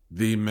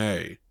 Thee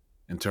may,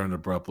 and turned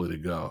abruptly to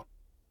go.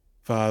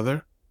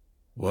 Father?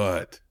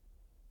 What?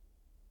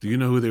 Do you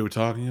know who they were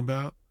talking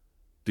about?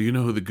 Do you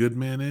know who the good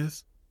man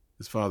is?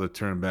 His father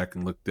turned back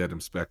and looked at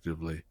him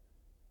speculatively.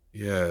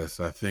 Yes,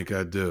 I think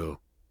I do.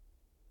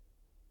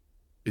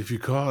 If you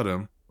caught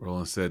him,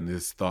 Roland said in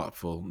his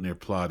thoughtful,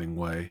 near-plodding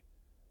way,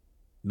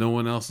 no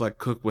one else like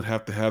Cook would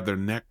have to have their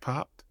neck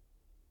popped?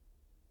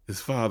 His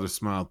father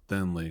smiled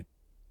thinly.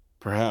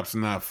 Perhaps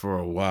not for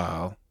a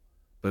while,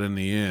 but in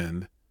the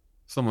end,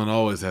 someone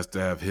always has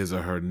to have his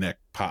or her neck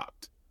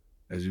popped,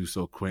 as you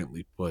so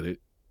quaintly put it.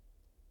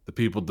 The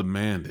people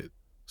demand it.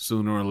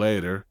 Sooner or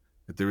later,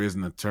 if there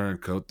isn't a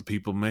turncoat, the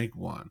people make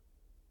one.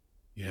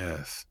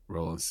 Yes,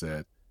 Roland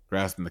said,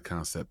 grasping the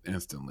concept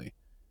instantly. It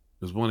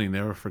was one he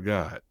never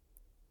forgot.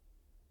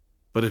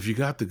 But if you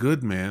got the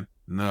good man,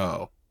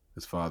 no,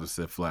 his father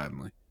said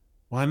flatly.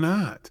 Why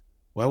not?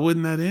 Why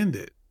wouldn't that end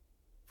it?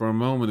 For a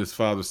moment, his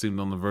father seemed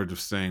on the verge of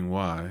saying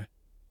why,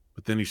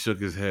 but then he shook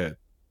his head.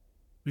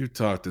 We've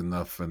talked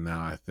enough for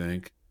now, I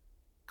think.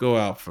 Go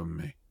out from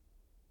me.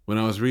 When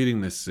I was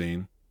reading this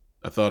scene,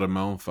 I thought of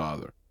my own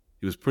father.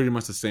 He was pretty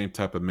much the same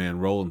type of man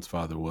Roland's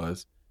father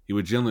was. He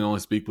would generally only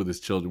speak with his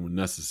children when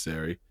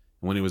necessary,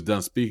 and when he was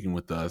done speaking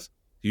with us,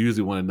 he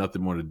usually wanted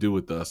nothing more to do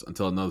with us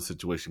until another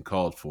situation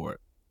called for it.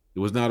 It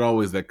was not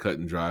always that cut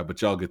and dry,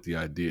 but y'all get the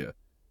idea.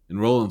 In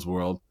Roland's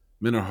world,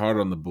 men are hard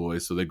on the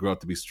boys so they grow up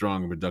to be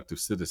strong and productive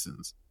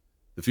citizens.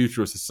 The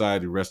future of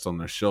society rests on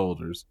their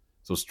shoulders,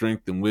 so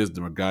strength and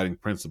wisdom are guiding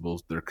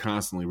principles that are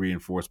constantly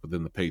reinforced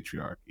within the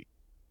patriarchy.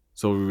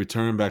 So we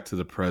return back to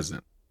the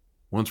present.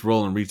 Once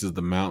Roland reaches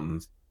the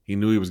mountains, he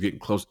knew he was getting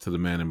closer to the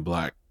man in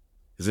black.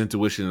 His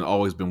intuition had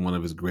always been one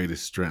of his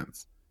greatest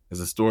strengths. As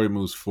the story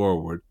moves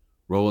forward,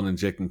 Roland and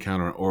Jake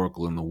encounter an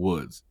oracle in the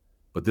woods.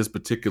 But this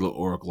particular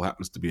oracle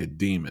happens to be a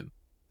demon.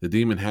 The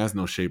demon has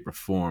no shape or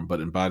form,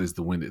 but embodies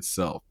the wind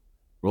itself.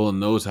 Roland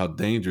knows how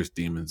dangerous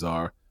demons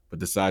are, but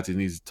decides he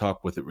needs to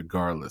talk with it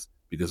regardless,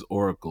 because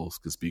oracles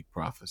can speak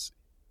prophecy.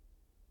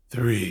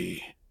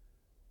 3.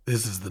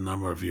 This is the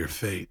number of your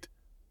fate.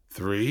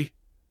 3?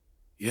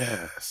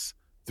 Yes.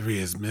 3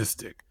 is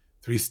mystic.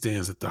 3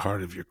 stands at the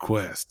heart of your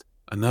quest.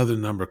 Another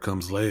number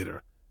comes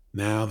later.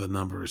 Now the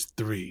number is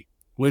 3.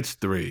 Which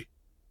 3?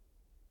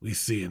 We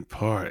see in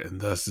part,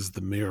 and thus is the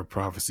mirror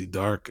prophecy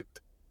darkened.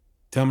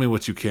 Tell me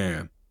what you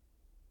can.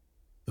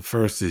 The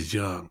first is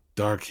young,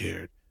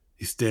 dark-haired.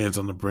 He stands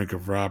on the brink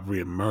of robbery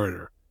and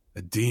murder.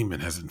 A demon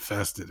has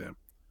infested him.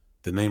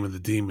 The name of the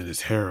demon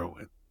is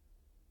Heroin.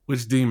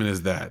 Which demon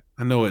is that?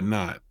 I know it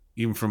not,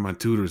 even from my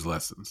tutor's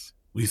lessons.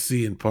 We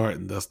see in part,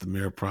 and thus the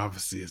mirror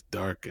prophecy is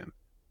darkened.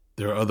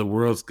 There are other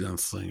worlds,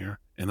 Gunslinger,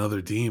 and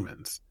other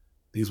demons.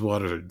 These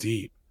waters are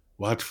deep.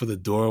 Watch for the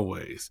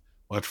doorways.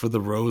 Watch for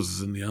the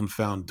roses in the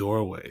unfound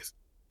doorways.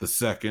 The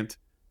second,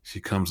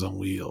 she comes on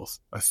wheels.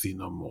 I see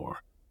no more.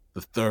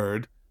 The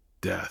third,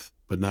 death,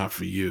 but not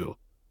for you.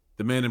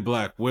 The man in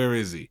black, where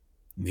is he?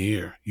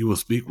 Near. You will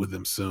speak with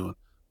him soon.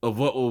 Of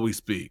what will we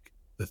speak?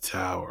 The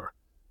tower.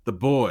 The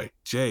boy,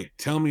 Jake,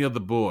 tell me of the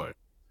boy.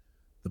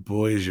 The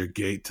boy is your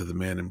gate to the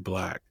man in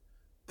black.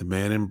 The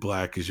man in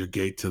black is your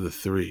gate to the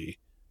 3.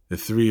 The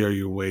 3 are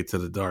your way to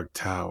the dark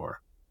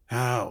tower.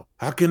 How?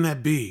 How can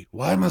that be?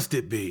 Why must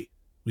it be?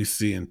 We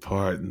see in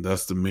part, and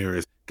thus the mirror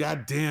is,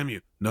 God damn you.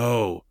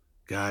 No,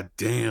 God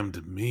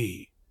damned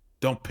me.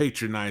 Don't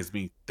patronize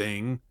me,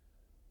 thing.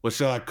 What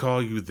shall I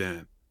call you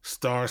then?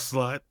 Star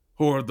slut?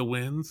 Whore of the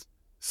winds?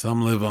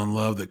 Some live on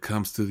love that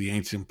comes through the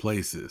ancient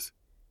places,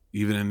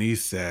 even in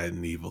these sad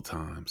and evil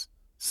times.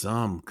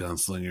 Some,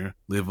 Gunslinger,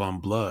 live on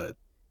blood,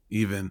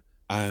 even,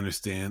 I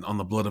understand, on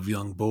the blood of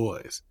young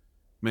boys.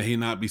 May he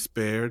not be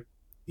spared?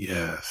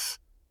 Yes.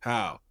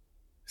 How?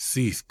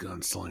 Cease,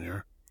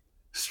 Gunslinger.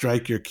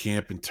 Strike your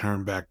camp and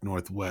turn back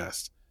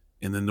northwest.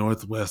 In the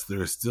northwest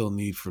there is still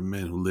need for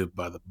men who live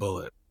by the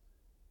bullet.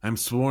 I am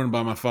sworn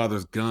by my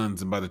father's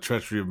guns and by the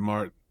treachery of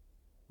Martin.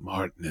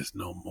 Martin is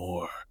no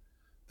more.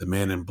 The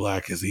man in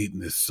black has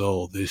eaten his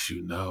soul, this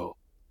you know.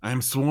 I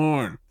am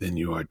sworn. Then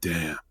you are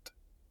damned.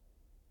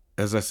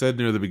 As I said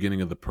near the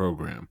beginning of the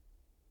program,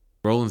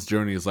 Roland's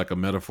journey is like a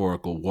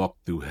metaphorical walk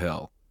through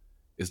hell.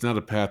 It's not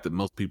a path that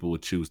most people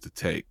would choose to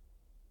take,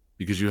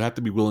 because you have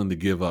to be willing to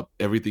give up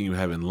everything you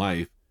have in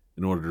life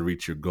in order to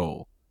reach your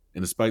goal.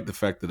 And despite the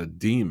fact that a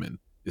demon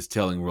is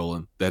telling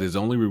Roland that his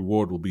only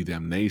reward will be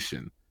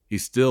damnation, he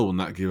still will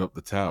not give up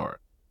the tower.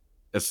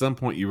 At some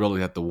point you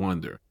really have to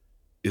wonder,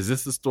 is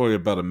this the story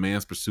about a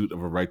man's pursuit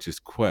of a righteous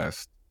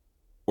quest,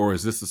 or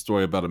is this the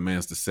story about a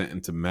man's descent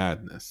into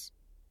madness?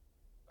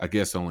 I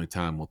guess only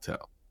time will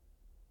tell.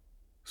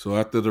 So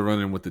after the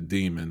run-in with the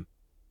demon,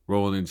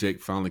 Roland and Jake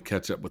finally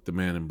catch up with the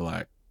man in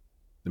black.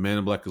 The man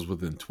in black is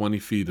within 20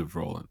 feet of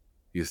Roland.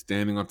 He is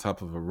standing on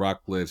top of a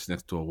rock ledge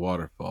next to a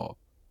waterfall.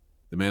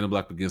 The man in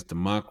black begins to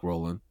mock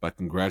Roland by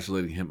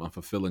congratulating him on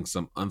fulfilling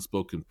some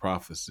unspoken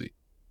prophecy.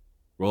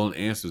 Roland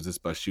answers this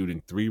by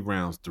shooting 3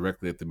 rounds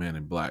directly at the man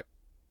in black.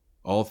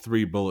 All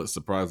 3 bullets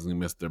surprisingly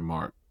miss their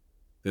mark.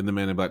 Then the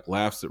man in black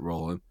laughs at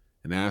Roland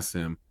and asks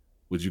him,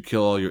 "Would you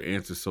kill all your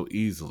answers so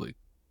easily?"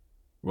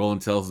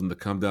 Roland tells him to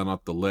come down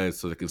off the ledge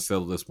so they can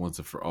settle this once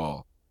and for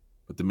all.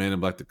 But the man in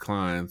black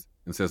declines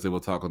and says they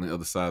will talk on the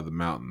other side of the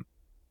mountain.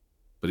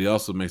 But he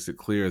also makes it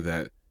clear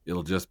that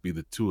it'll just be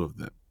the 2 of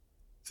them,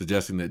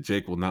 suggesting that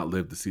Jake will not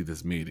live to see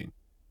this meeting.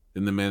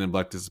 Then the man in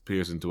black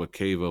disappears into a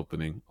cave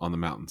opening on the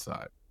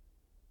mountainside.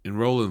 In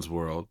Roland's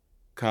world,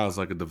 Ka is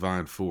like a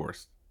divine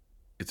force.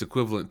 It's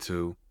equivalent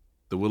to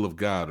the will of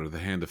God or the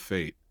hand of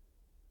fate.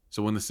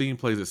 So when the scene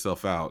plays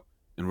itself out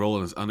and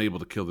Roland is unable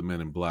to kill the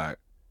man in black,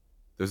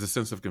 there's a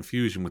sense of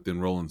confusion within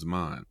Roland's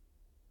mind.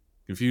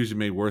 Confusion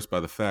made worse by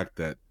the fact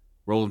that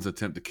Roland's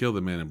attempt to kill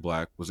the man in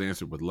black was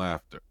answered with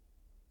laughter.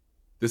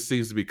 This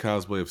seems to be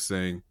Ka's way of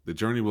saying the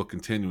journey will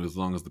continue as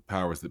long as the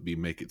powers that be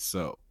make it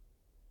so.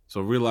 So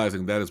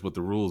realizing that is what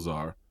the rules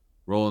are,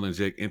 Roland and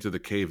Jake enter the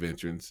cave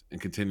entrance and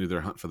continue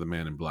their hunt for the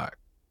man in black.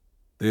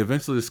 They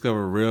eventually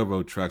discover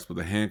railroad tracks with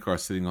a handcar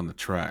sitting on the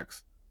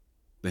tracks.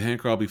 The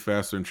handcar will be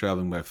faster than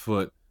traveling by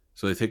foot,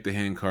 so they take the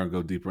handcar and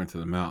go deeper into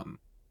the mountain.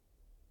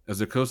 As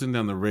they're coasting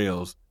down the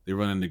rails, they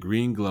run into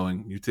green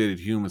glowing, mutated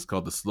humans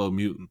called the Slow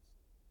Mutants.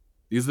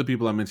 These are the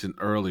people I mentioned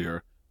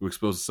earlier who were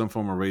exposed to some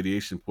form of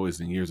radiation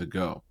poisoning years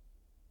ago.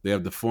 They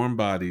have deformed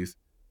bodies,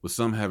 with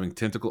some having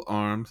tentacle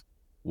arms,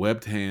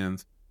 webbed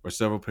hands, or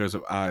several pairs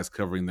of eyes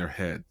covering their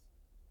heads.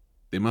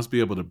 They must be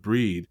able to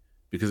breed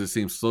because it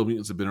seems slow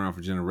mutants have been around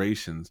for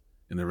generations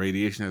and the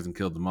radiation hasn't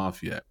killed them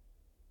off yet.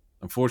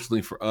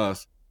 Unfortunately for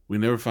us, we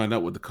never find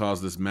out what the cause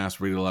of this mass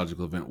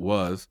radiological event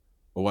was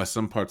or why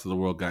some parts of the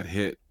world got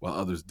hit while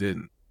others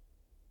didn't.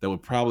 That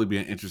would probably be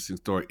an interesting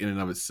story in and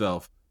of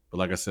itself, but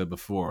like I said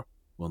before,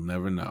 we'll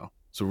never know.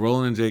 So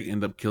Roland and Jake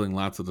end up killing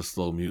lots of the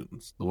slow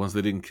mutants. The ones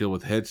they didn't kill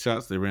with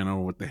headshots, they ran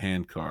over with the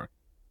handcar.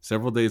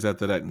 Several days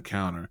after that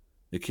encounter,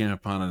 they came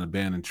upon an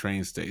abandoned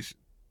train station.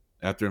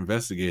 After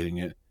investigating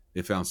it,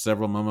 they found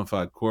several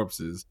mummified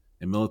corpses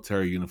and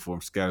military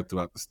uniforms scattered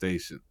throughout the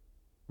station.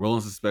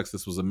 Roland suspects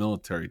this was a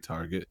military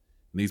target,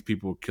 and these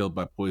people were killed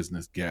by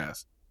poisonous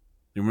gas.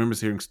 He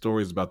remembers hearing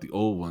stories about the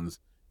old ones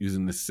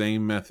using the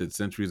same method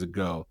centuries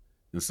ago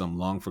in some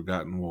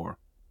long-forgotten war.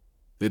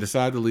 They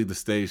decide to leave the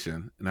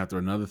station, and after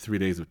another 3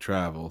 days of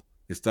travel,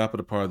 they stop at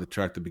a part of the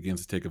track that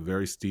begins to take a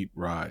very steep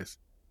rise.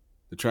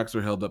 The tracks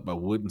are held up by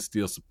wood and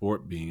steel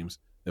support beams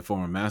that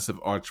form a massive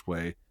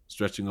archway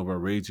stretching over a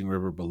raging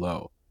river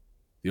below.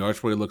 The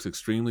archway looks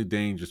extremely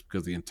dangerous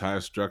because the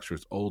entire structure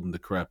is old and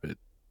decrepit,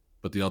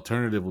 but the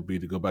alternative would be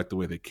to go back the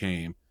way they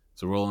came,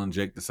 so Roland and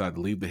Jake decide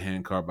to leave the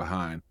handcar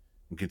behind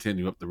and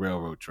continue up the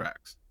railroad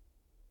tracks.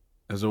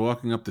 As they're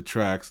walking up the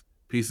tracks,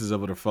 pieces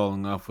of it are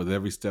falling off with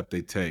every step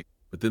they take,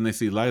 but then they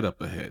see light up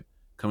ahead,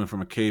 coming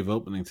from a cave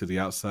opening to the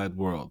outside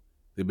world.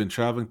 They've been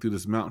traveling through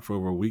this mountain for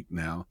over a week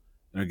now,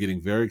 and are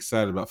getting very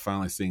excited about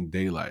finally seeing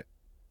daylight.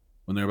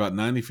 When they're about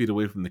 90 feet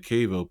away from the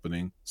cave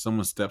opening,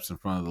 someone steps in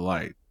front of the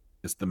light.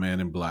 It's the man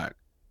in black.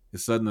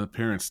 His sudden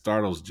appearance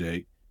startles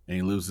Jake, and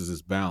he loses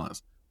his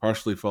balance,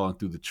 partially falling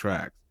through the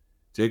tracks.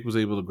 Jake was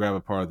able to grab a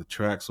part of the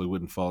track so he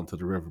wouldn't fall into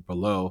the river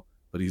below,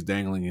 but he's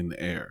dangling in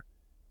the air.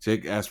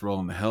 Jake asks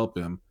Roland to help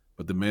him,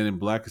 but the man in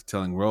black is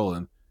telling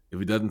Roland if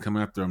he doesn't come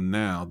after him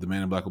now, the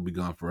man in black will be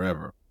gone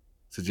forever,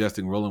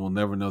 suggesting Roland will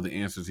never know the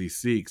answers he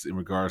seeks in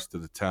regards to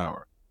the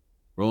tower.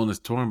 Roland is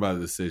torn by the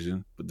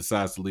decision, but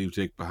decides to leave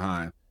Jake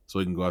behind so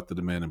he can go after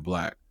the man in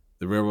black.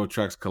 The railroad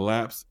tracks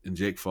collapse, and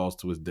Jake falls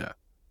to his death.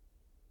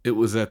 It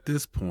was at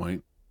this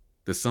point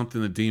that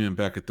something the demon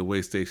back at the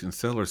way station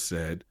cellar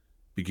said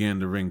began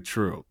to ring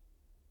true.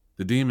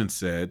 The demon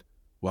said,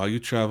 "While you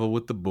travel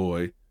with the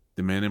boy,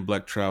 the man in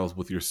black travels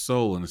with your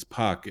soul in his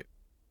pocket."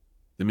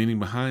 The meaning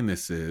behind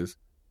this is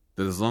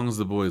that as long as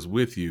the boy is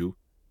with you,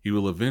 he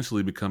will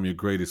eventually become your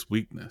greatest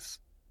weakness.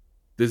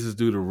 This is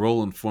due to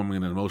Roland forming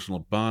an emotional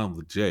bond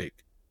with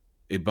Jake,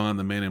 a bond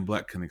the man in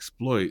black can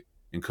exploit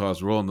and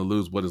cause Roland to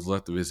lose what is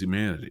left of his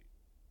humanity,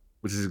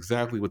 which is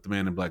exactly what the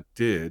man in black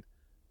did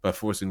by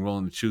forcing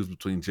Roland to choose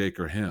between Jake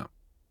or him.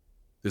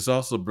 This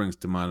also brings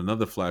to mind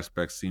another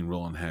flashback scene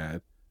Roland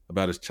had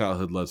about his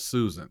childhood love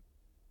Susan.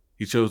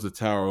 He chose the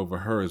tower over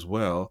her as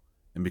well,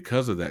 and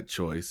because of that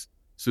choice,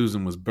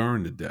 Susan was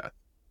burned to death,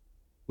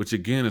 which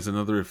again is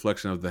another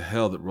reflection of the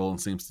hell that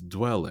Roland seems to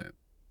dwell in.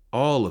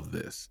 All of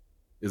this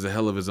is a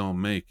hell of his own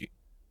making,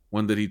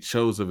 one that he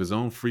chose of his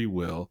own free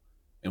will,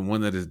 and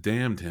one that has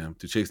damned him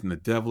to chasing the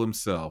devil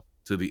himself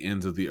to the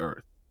ends of the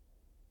earth.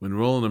 When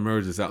Roland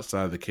emerges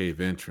outside the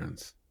cave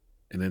entrance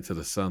and into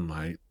the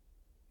sunlight,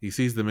 he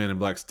sees the man in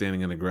black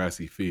standing in a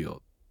grassy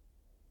field.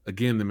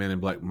 Again, the man in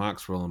black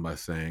mocks Roland by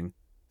saying,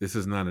 "This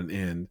is not an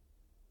end,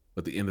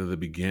 but the end of the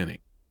beginning,"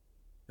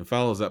 and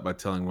follows up by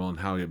telling Roland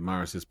how he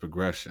admires his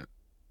progression.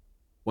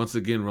 Once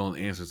again,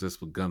 Roland answers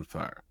this with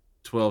gunfire.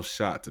 12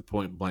 shots at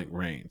point-blank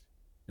range,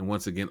 and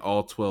once again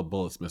all 12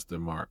 bullets missed their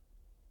mark.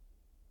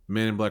 The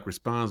man in black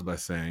responds by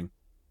saying,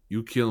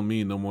 "You kill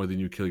me no more than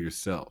you kill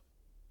yourself."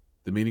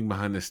 The meaning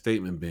behind this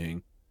statement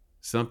being,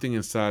 something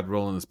inside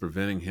Roland is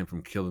preventing him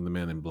from killing the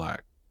man in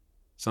black,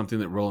 something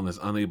that Roland is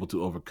unable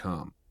to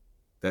overcome.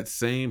 That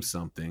same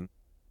something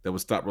that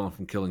would stop Roland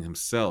from killing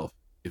himself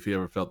if he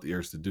ever felt the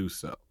urge to do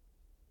so.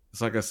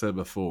 It's like I said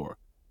before,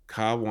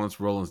 Cobb wants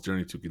Roland's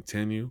journey to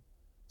continue,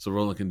 so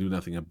Roland can do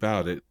nothing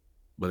about it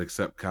but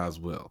accept Cobb's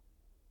will.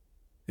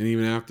 And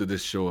even after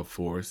this show of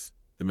force,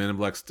 the man in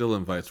black still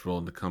invites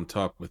Roland to come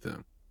talk with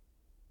him.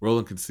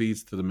 Roland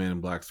concedes to the man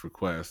in black's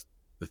request,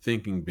 the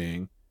thinking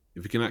being,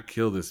 if he cannot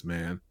kill this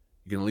man,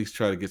 he can at least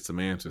try to get some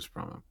answers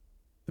from him.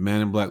 The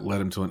man in black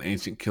led him to an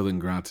ancient killing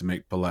ground to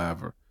make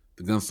palaver.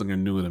 The gunslinger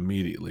knew it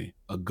immediately,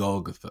 a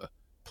Golgotha,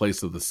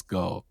 place of the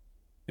skull.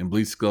 And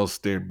bleached skulls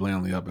stared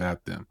blandly up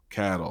at them.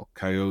 Cattle,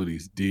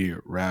 coyotes,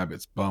 deer,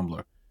 rabbits,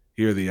 bumbler.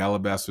 Here the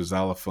alabaster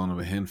xylophone of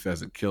a hen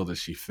pheasant killed as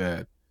she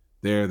fed.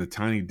 There the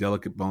tiny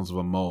delicate bones of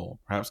a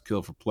mole, perhaps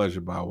killed for pleasure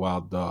by a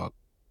wild dog.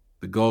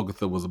 The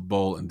Golgotha was a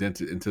bowl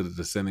indented into the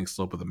descending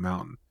slope of the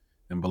mountain,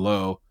 and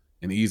below,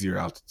 in easier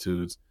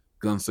altitudes,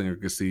 Gunslinger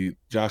could see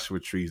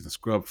Joshua trees and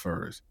scrub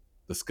firs.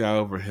 The sky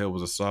overhead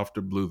was a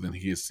softer blue than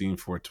he had seen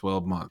for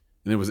 12 months,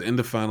 and there was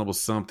indefinable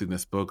something that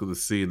spoke of the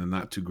sea in the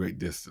not-too-great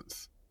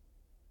distance.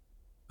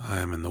 "I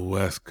am in the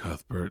west,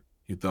 Cuthbert,"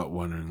 he thought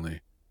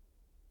wonderingly.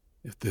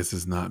 "If this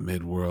is not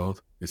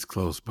mid-world, it's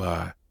close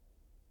by."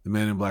 The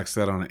man in black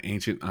sat on an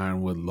ancient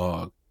ironwood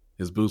log.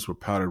 His boots were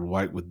powdered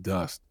white with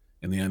dust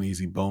and the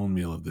uneasy bone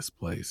meal of this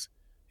place.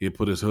 He had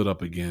put his hood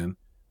up again,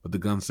 but the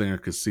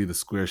gunslinger could see the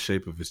square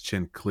shape of his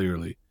chin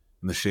clearly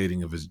and the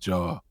shading of his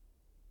jaw.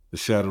 The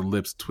shadowed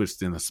lips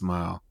twitched in a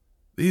smile.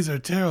 "These are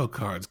tarot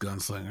cards,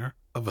 Gunslinger,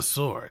 of a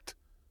sort.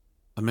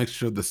 A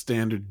mixture of the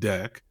standard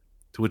deck,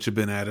 to which have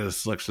been added a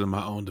selection of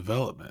my own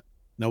development.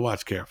 Now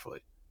watch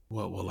carefully."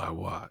 "What will I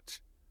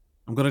watch?"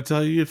 "I'm going to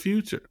tell you your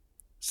future.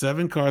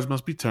 7 cards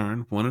must be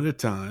turned, one at a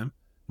time,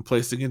 and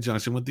placed in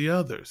conjunction with the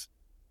others.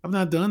 I've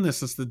not done this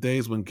since the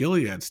days when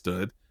Gilead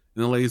stood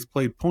and the ladies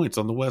played points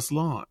on the West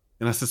Lawn,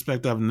 and I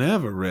suspect I've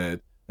never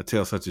read a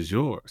tale such as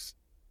yours."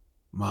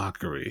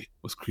 Mockery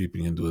was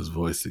creeping into his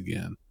voice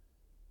again.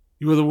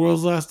 "You are the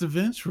world's last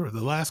adventurer, the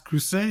last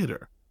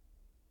crusader.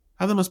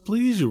 How that must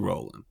please you,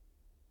 Roland.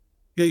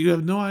 Yet you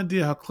have no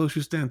idea how close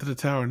you stand to the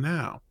tower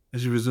now,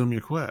 as you resume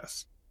your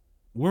quest.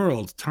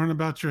 Worlds turn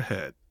about your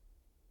head."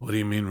 "What do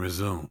you mean,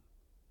 resume?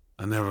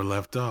 I never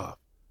left off."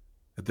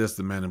 At this,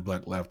 the man in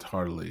black laughed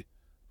heartily,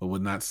 but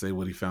would not say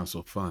what he found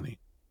so funny.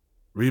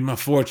 "Read my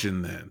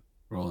fortune, then,"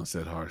 Roland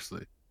said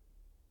harshly.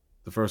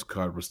 The first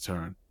card was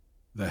turned.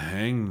 "The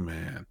Hanged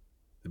Man,"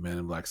 the man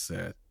in black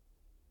said.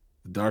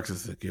 The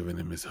darkness had given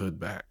him his hood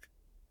back.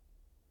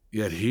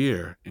 "Yet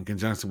here, in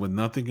conjunction with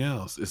nothing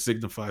else, it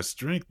signifies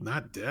strength,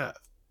 not death.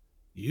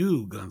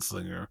 You,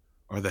 Gunslinger,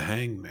 are the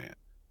Hanged Man,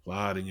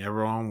 plodding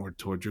ever onward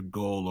toward your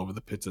goal over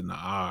the pits of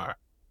Na'ar.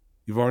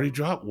 You've already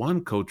dropped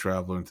one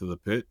co-traveler into the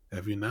pit,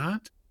 have you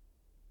not?"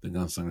 The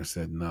gunslinger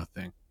said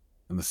nothing,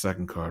 and the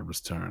second card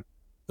was turned.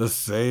 "The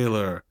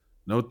Sailor.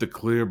 Note the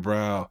clear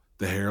brow,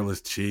 the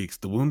hairless cheeks,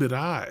 the wounded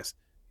eyes.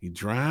 He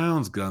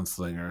drowns,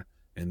 Gunslinger,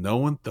 and no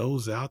one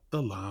throws out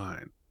the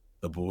line.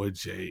 The boy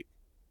Jake."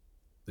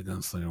 The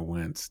gunslinger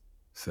winced,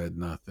 said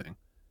nothing.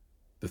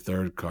 The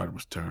third card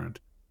was turned.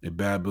 A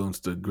baboon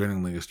stood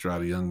grinningly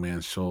astride a young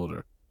man's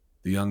shoulder.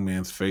 The young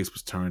man's face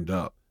was turned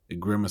up, a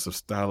grimace of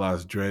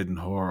stylized dread and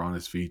horror on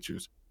his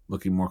features.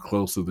 Looking more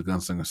closely, the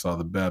gunslinger saw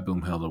the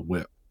baboon held a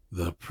whip.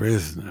 "The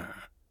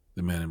prisoner,"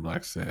 the man in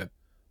black said.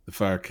 The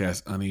fire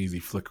cast uneasy,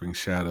 flickering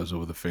shadows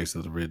over the face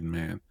of the ridden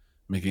man,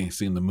 making him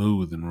seem to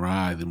move and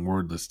writhe in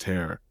wordless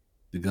terror.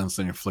 The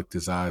gunslinger flicked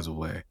his eyes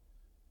away.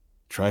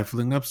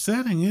 "Trifling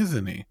upsetting,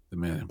 isn't he?" the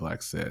man in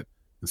black said,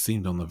 and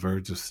seemed on the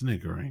verge of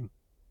sniggering.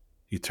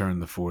 He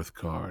turned the fourth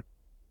card.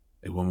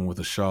 A woman with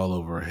a shawl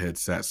over her head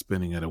sat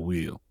spinning at a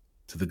wheel.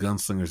 To the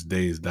gunslinger's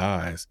dazed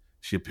eyes,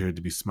 she appeared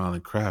to be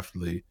smiling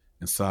craftily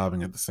and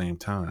sobbing at the same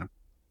time.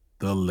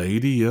 "The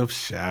Lady of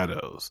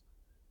Shadows,"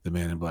 the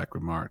man in black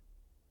remarked.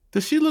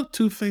 "Does she look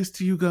two-faced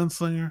to you,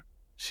 Gunslinger?"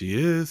 "She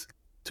is.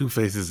 2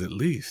 faces at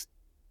least.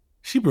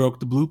 She broke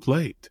the blue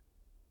plate."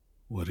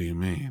 "What do you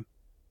mean?"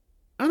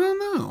 "I don't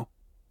know."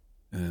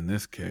 And in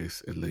this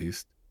case, at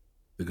least,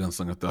 the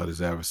gunslinger thought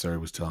his adversary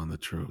was telling the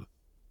truth.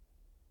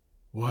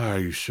 "Why are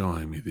you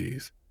showing me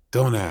these?"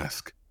 "Don't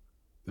ask,"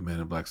 the man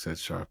in black said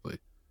sharply.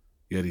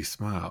 Yet he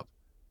smiled.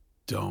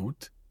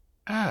 "Don't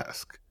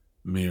ask.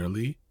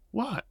 Merely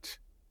watch.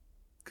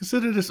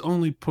 Consider this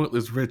only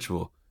pointless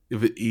ritual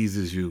if it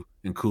eases you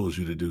and cools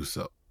you to do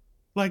so.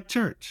 Like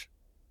church."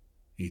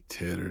 He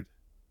tittered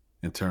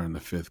and turned the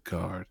 5th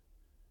card.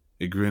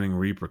 A grinning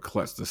reaper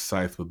clutched the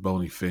scythe with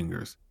bony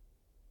fingers.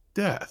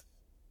 "Death,"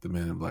 the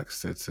man in black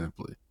said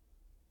simply.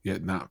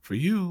 "Yet not for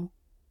you."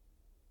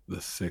 The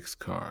 6th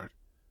card.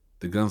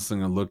 The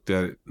gunslinger looked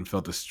at it and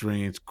felt a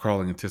strange,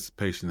 crawling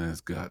anticipation in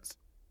his guts.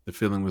 The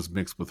feeling was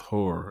mixed with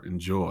horror and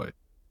joy,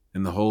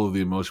 and the whole of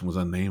the emotion was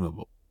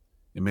unnameable.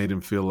 It made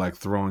him feel like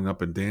throwing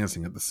up and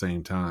dancing at the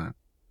same time.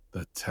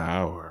 "The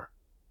tower,"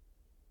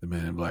 the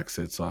man in black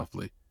said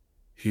softly.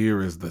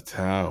 "Here is the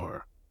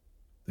tower."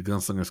 The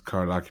gunslinger's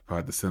card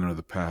occupied the center of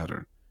the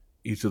pattern.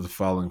 Each of the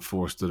following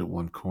four stood at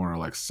one corner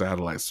like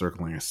satellites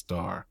circling a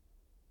star.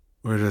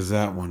 "Where does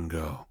that one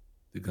go?"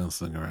 the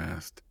gunslinger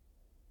asked.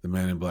 The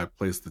man in black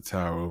placed the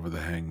tower over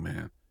the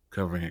hangman,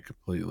 covering it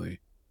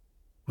completely.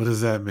 "What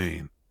does that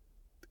mean?"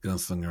 the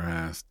gunslinger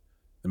asked.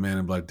 The man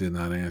in black did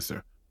not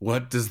answer.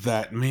 "What does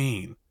that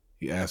mean?"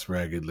 he asked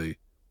raggedly.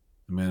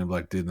 The man in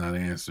black did not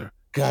answer.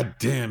 "God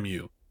damn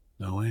you!"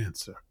 No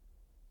answer.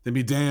 "Then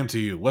be damned to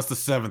you. What's the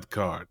seventh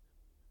card?"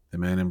 The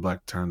man in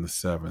black turned the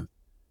seventh.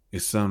 A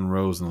sun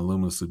rose in a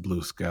luminously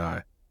blue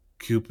sky.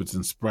 Cupids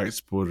and sprites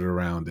sported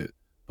around it.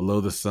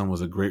 Below the sun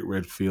was a great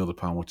red field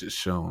upon which it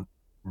shone.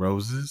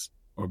 Roses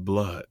or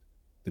blood?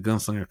 The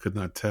gunslinger could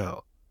not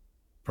tell.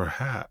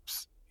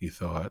 Perhaps, he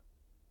thought,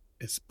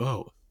 it's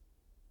both.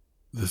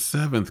 "The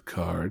seventh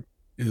card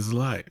is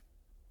life,"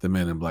 the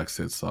man in black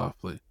said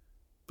softly.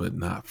 "But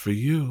not for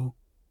you."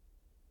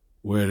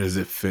 "Where does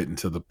it fit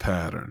into the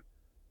pattern?"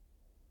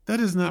 "That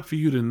is not for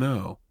you to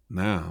know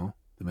now,"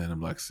 the man in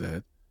black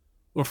said,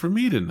 "or for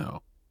me to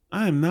know.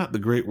 I am not the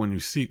great one you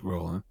seek,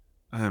 Roland.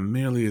 I am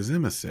merely his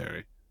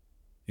emissary."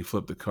 He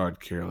flipped the card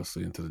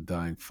carelessly into the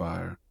dying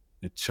fire.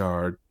 It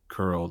charred,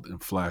 curled,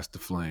 and flashed to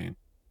flame.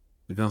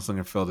 The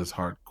gunslinger felt his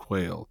heart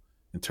quail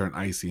and turn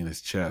icy in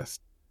his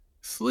chest.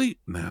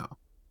 "Sleep now,"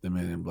 the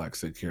man in black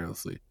said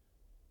carelessly.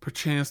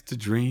 "Perchance to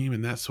dream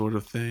and that sort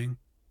of thing."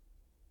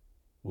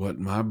 "What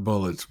my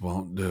bullets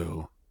won't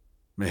do,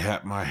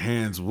 mayhap my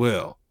hands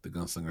will," the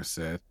gunslinger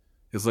said.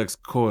 His legs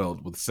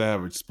coiled with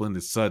savage,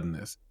 splendid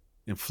suddenness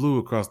and flew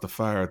across the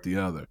fire at the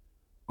other,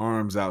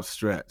 arms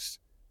outstretched.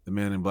 The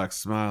man in black,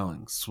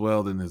 smiling,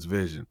 swelled in his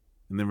vision,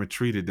 and then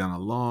retreated down a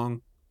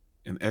long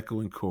and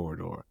echoing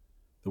corridor,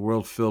 the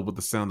world filled with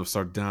the sound of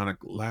sardonic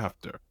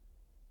laughter.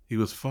 He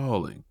was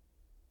falling,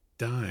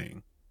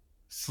 dying,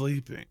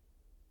 sleeping.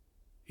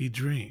 He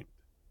dreamed.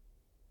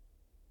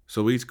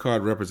 So each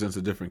card represents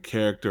a different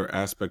character or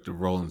aspect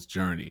of Roland's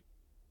journey.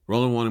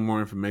 Roland wanting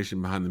more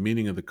information behind the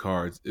meaning of the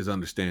cards is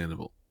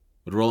understandable,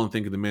 but Roland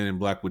thinking the man in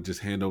black would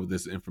just hand over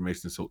this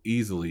information so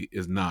easily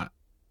is not.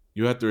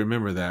 You have to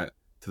remember that,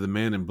 to the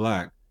man in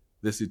black,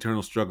 this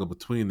eternal struggle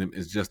between them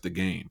is just a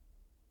game.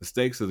 The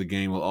stakes of the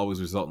game will always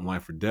result in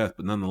life or death,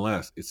 but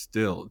nonetheless, it's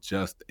still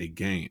just a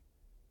game.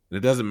 And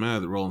it doesn't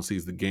matter that Roland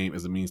sees the game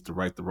as a means to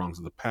right the wrongs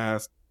of the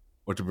past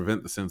or to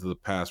prevent the sins of the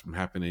past from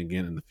happening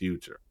again in the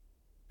future.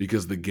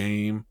 Because the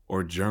game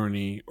or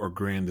journey or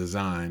grand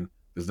design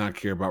does not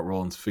care about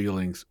Roland's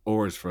feelings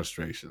or his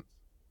frustrations.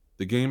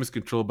 The game is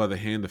controlled by the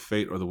hand of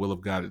fate or the will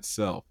of God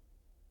itself,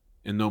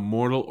 and no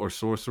mortal or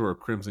sorcerer or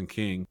crimson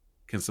king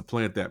can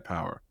supplant that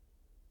power.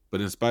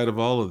 But in spite of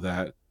all of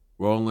that,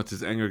 Roland lets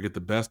his anger get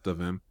the best of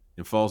him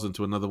and falls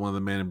into another one of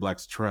the man in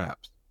black's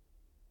traps.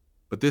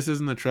 But this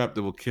isn't a trap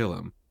that will kill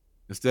him.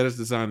 Instead, it's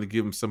designed to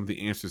give him some of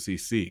the answers he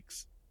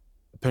seeks.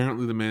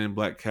 Apparently, the man in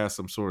black casts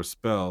some sort of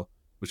spell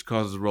which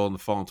causes Roland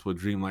to fall into a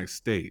dreamlike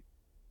state.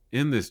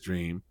 In this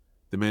dream,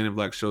 the man in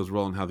black shows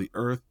Roland how the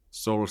Earth,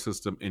 solar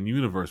system, and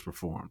universe were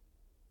formed.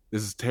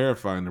 This is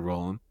terrifying to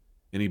Roland,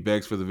 and he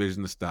begs for the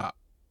vision to stop.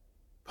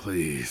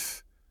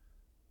 "Please,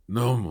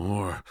 no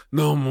more,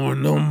 no more,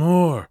 no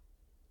more,"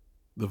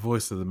 the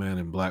voice of the man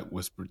in black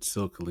whispered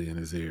silkily in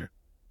his ear.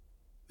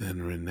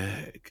 "Then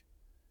renege.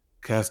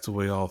 Cast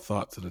away all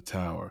thoughts of the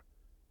tower.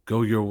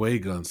 Go your way,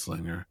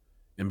 gunslinger,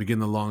 and begin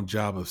the long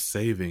job of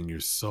saving your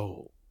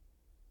soul."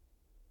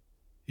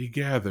 He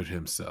gathered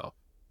himself,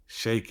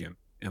 shaken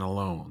and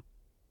alone,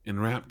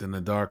 enwrapped in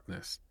the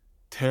darkness,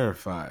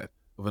 terrified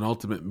of an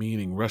ultimate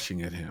meaning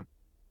rushing at him.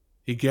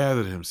 He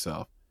gathered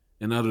himself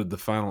and uttered the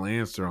final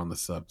answer on the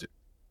subject.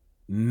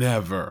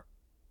 "Never."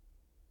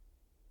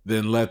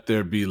 "Then let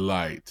there be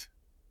light."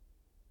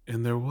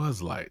 And there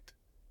was light,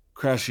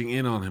 crashing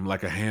in on him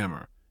like a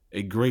hammer,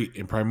 a great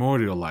and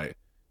primordial light.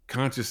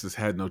 Consciousness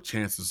had no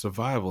chance of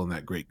survival in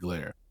that great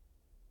glare.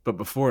 But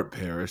before it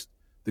perished,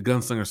 the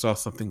gunslinger saw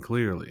something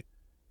clearly,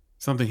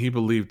 something he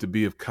believed to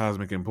be of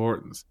cosmic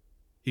importance.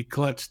 He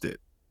clutched it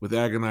with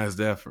agonized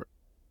effort,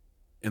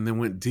 and then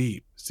went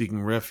deep,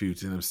 seeking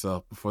refuge in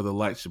himself before the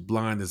light should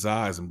blind his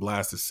eyes and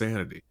blast his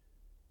sanity.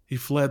 He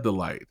fled the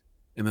light,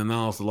 and the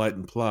knowledge the light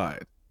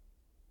implied,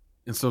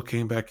 and so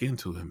came back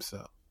into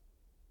himself.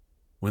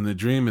 When the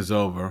dream is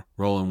over,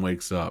 Roland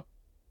wakes up.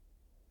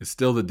 It's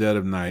still the dead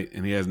of night,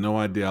 and he has no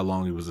idea how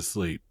long he was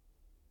asleep.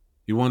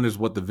 He wonders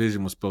what the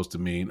vision was supposed to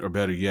mean, or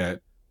better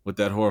yet, what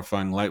that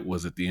horrifying light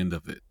was at the end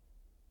of it.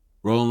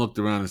 Roland looked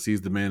around and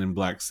sees the man in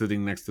black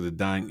sitting next to the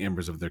dying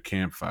embers of their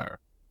campfire.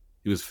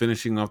 He was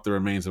finishing off the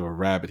remains of a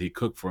rabbit he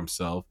cooked for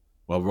himself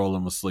while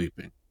Roland was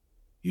sleeping.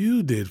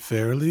 "You did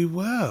fairly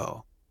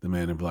well," the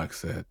man in black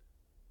said.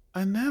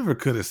 "I never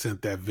could have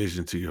sent that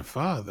vision to your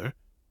father.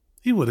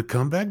 He would have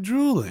come back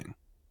drooling."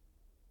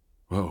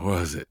 "What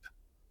was it?"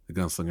 the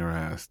gunslinger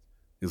asked.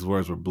 His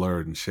words were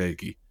blurred and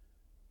shaky.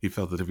 He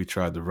felt that if he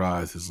tried to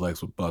rise, his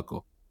legs would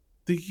buckle.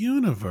 "The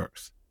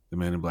universe," the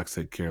man in black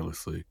said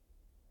carelessly.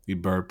 He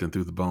burped and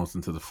threw the bones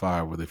into the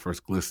fire where they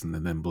first glistened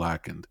and then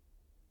blackened.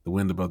 The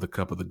wind above the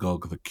cup of the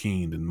Golgotha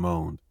keened and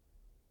moaned.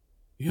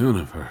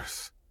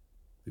 Universe,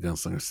 the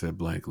gunslinger said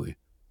blankly.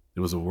 It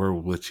was a word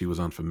with which he was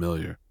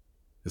unfamiliar.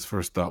 His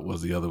first thought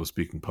was the other was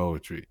speaking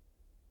poetry.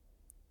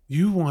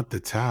 You want the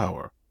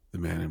tower, the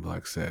man in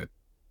black said.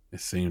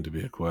 It seemed to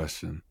be a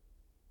question.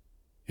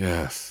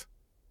 Yes.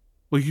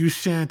 Well, you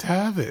shan't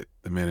have it,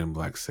 the man in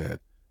black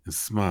said, and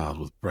smiled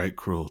with bright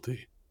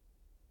cruelty.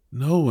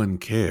 No one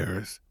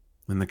cares,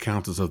 in the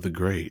councils of the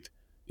great,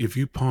 if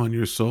you pawn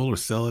your soul or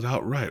sell it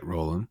outright,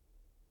 Roland.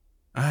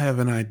 I have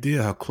an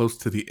idea how close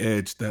to the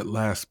edge that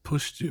last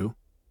pushed you.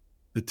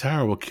 The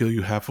tower will kill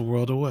you half a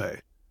world away.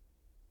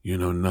 You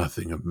know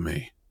nothing of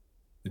me,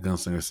 the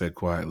gunslinger said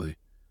quietly,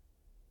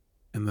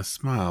 and the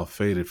smile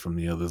faded from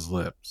the other's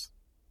lips.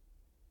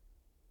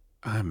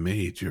 I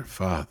made your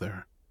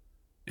father,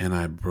 and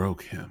I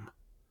broke him,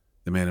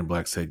 the man in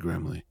black said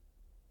grimly.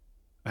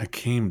 I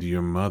came to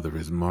your mother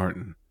as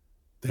Martin.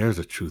 There's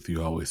a truth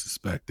you always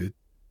suspected,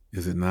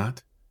 is it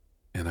not?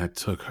 And I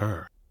took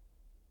her.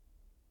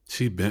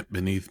 She bent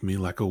beneath me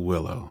like a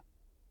willow.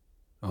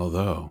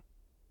 Although,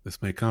 this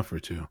may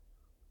comfort you,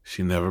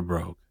 she never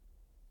broke.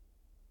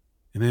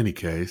 In any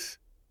case,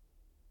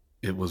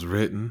 it was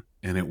written,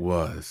 and it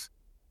was.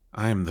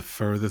 I am the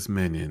furthest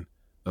minion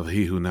of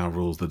he who now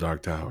rules the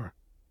Dark Tower.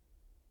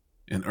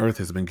 And Earth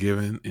has been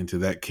given into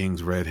that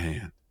king's red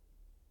hand.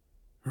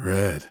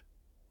 Red?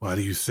 Why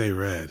do you say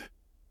red?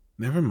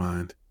 Never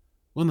mind.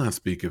 We'll not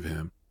speak of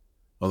him,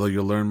 although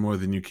you'll learn more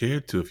than you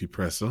cared to if you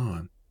press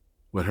on.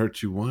 What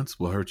hurt you once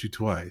will hurt you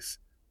twice.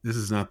 This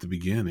is not the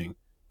beginning,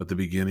 but the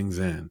beginning's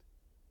end.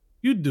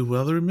 You'd do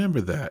well to remember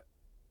that,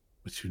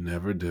 but you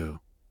never do.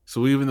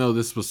 So even though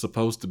this was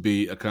supposed to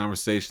be a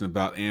conversation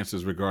about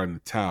answers regarding the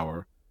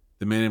tower,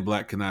 the man in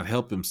black cannot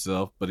help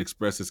himself but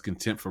express his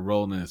contempt for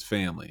Roland and his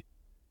family.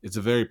 It's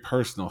a very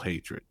personal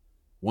hatred,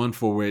 one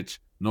for which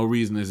no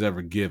reason is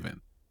ever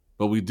given.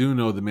 But we do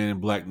know the man in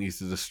black needs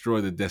to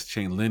destroy the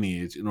Deschain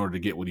lineage in order to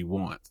get what he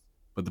wants.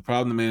 But the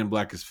problem the man in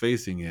black is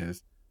facing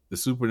is the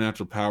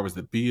supernatural powers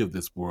that be of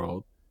this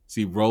world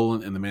see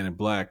Roland and the man in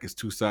black as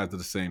two sides of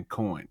the same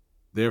coin.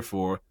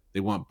 Therefore,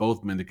 they want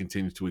both men to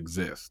continue to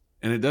exist.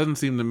 And it doesn't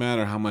seem to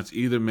matter how much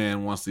either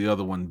man wants the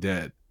other one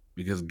dead,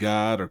 because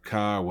God or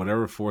Ka or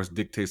whatever force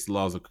dictates the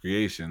laws of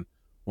creation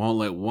won't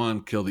let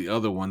one kill the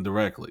other one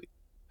directly.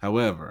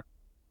 However,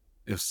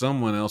 if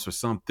someone else or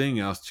something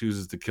else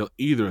chooses to kill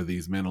either of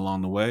these men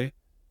along the way,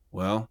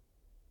 well,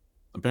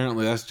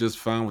 apparently that's just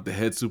fine with the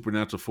head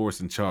supernatural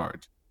force in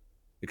charge.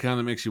 It kind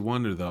of makes you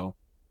wonder, though,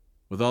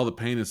 with all the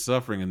pain and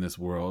suffering in this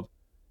world,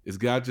 is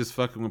God just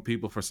fucking with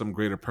people for some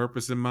greater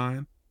purpose in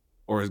mind?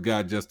 Or is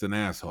God just an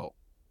asshole?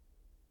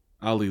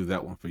 I'll leave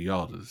that one for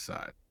y'all to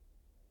decide.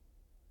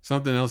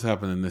 Something else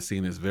happened in this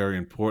scene that's very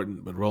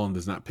important, but Roland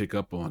does not pick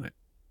up on it.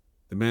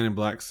 The man in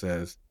black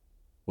says,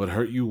 what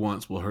hurt you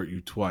once will hurt you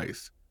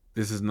twice.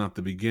 This is not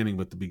the beginning,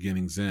 but the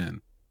beginning's end.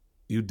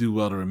 You do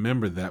well to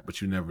remember that,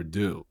 but you never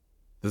do.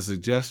 The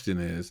suggestion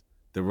is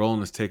that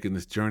Roland has taken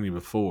this journey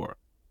before.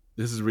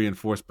 This is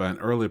reinforced by an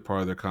earlier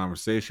part of their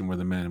conversation where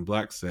the man in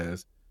black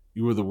says,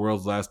 you were the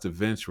world's last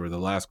adventurer, the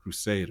last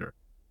crusader.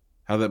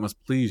 How that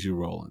must please you,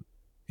 Roland.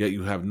 Yet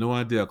you have no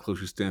idea how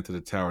close you stand to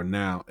the tower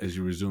now as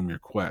you resume your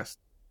quest.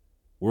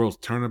 Worlds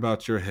turn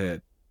about your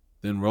head.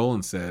 Then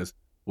Roland says,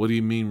 what do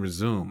you mean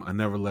resume? I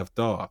never left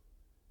off.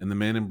 And the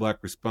man in black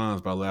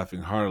responds by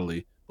laughing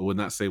heartily, but would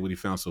not say what he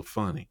found so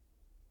funny.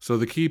 So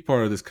the key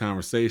part of this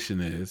conversation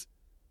is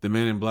the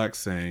man in black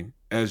saying,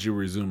 as you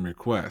resume your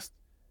quest,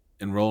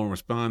 and Roland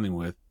responding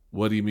with,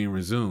 what do you mean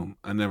resume?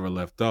 I never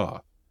left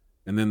off.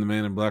 And then the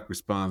man in black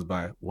responds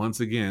by once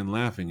again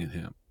laughing at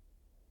him.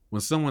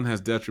 When someone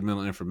has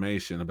detrimental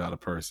information about a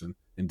person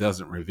and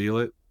doesn't reveal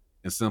it,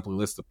 and simply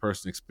lets the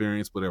person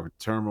experience whatever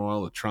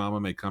turmoil or trauma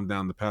may come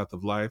down the path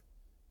of life,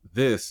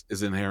 this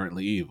is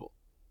inherently evil.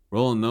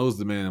 Roland knows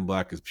the man in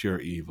black is pure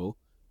evil,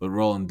 but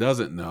Roland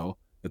doesn't know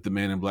that the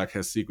man in black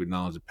has secret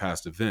knowledge of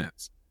past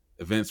events.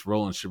 Events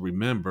Roland should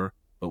remember,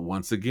 but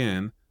once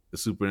again, the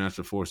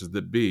supernatural forces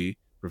that be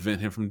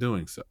prevent him from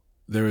doing so.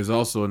 There is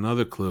also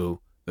another clue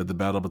that the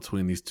battle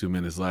between these two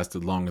men has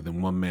lasted longer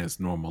than one man's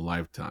normal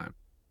lifetime.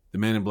 The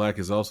man in black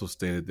has also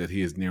stated that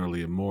he is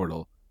nearly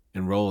immortal,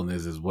 and Roland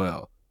is as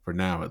well, for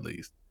now at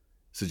least,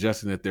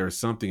 suggesting that there is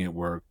something at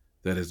work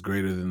that is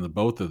greater than the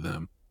both of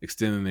them,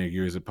 extending their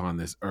years upon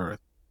this earth,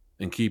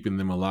 and keeping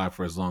them alive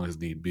for as long as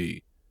need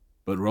be.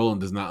 But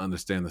Roland does not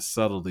understand the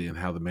subtlety in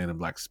how the man in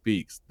black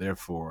speaks.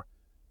 Therefore,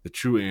 the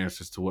true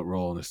answers to what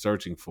Roland is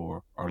searching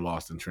for are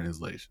lost in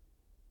translation.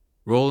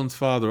 Roland's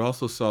father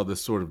also saw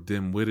this sort of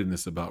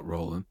dim-wittedness about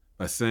Roland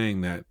by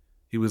saying that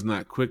he was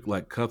not quick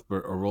like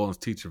Cuthbert or Roland's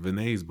teacher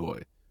Vinay's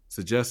boy,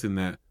 suggesting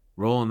that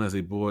Roland as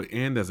a boy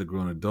and as a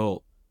grown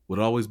adult would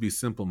always be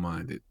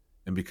simple-minded,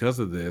 and because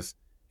of this,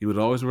 he would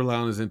always rely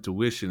on his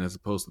intuition as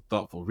opposed to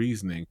thoughtful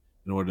reasoning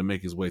in order to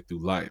make his way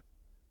through life.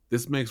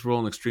 This makes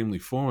Roland extremely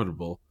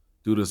formidable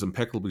due to his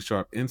impeccably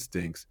sharp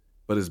instincts,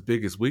 but his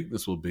biggest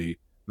weakness will be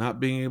not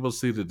being able to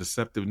see the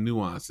deceptive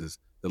nuances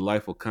that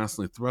life will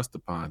constantly thrust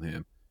upon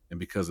him and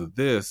because of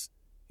this,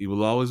 he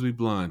will always be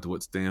blind to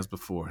what stands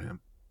before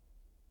him.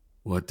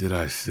 What did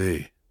I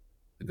see?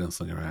 The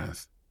gunslinger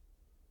asked.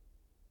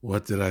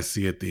 What did I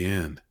see at the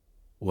end?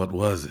 What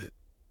was it?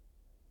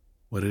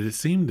 What did it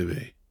seem to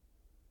be?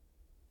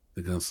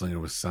 The gunslinger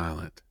was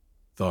silent,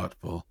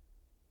 thoughtful.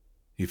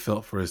 He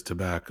felt for his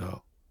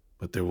tobacco,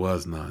 but there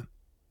was none.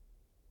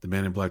 The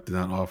man in black did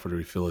not offer to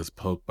refill his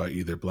poke by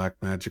either black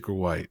magic or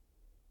white.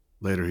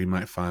 Later he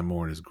might find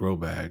more in his grow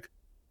bag,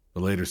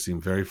 but later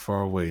seemed very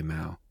far away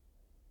now.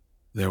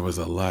 There was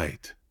a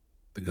light,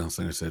 the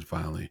gunslinger said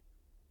finally.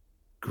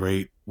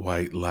 Great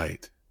white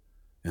light.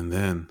 And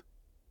then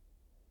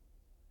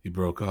he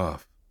broke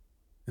off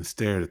and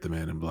stared at the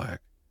man in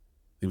black.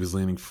 He was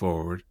leaning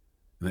forward,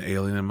 and the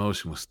alien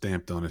emotion was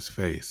stamped on his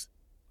face,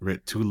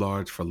 writ too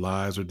large for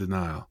lies or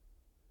denial.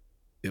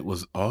 It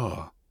was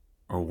awe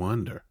or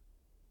wonder.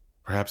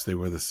 Perhaps they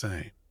were the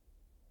same.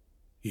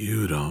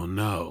 You don't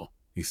know,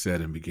 he said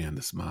and began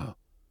to smile.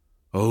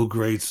 Oh,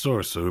 great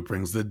sorcerer who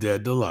brings the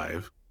dead to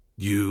life.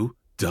 You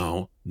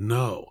don't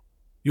know.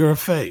 You're a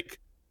fake.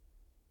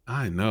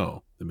 I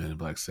know, the man in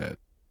black said,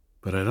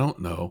 but I don't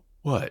know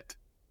what.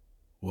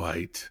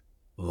 White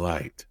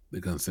light, the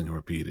gunslinger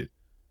repeated.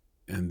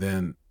 And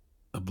then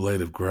a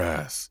blade of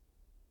grass.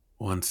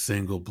 One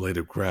single blade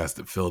of grass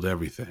that filled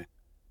everything.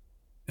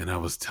 And I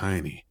was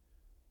tiny,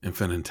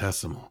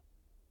 infinitesimal.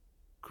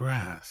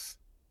 Grass.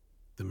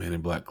 The man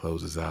in black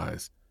closed his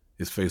eyes.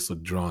 His face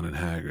looked drawn and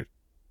haggard.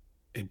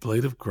 A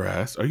blade of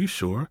grass? Are you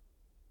sure?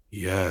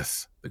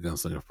 Yes, the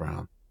gunslinger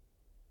frowned.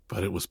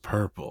 But it was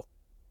purple.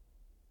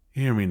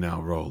 Hear me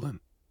now, Roland,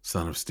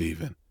 son of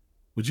Stephen.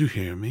 Would you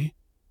hear me?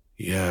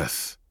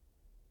 Yes.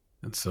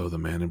 And so the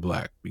man in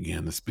black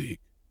began to speak.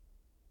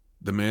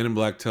 The man in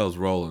black tells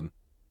Roland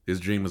his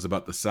dream is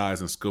about the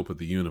size and scope of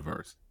the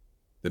universe,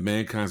 that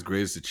mankind's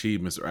greatest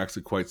achievements are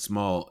actually quite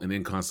small and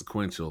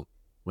inconsequential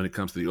when it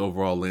comes to the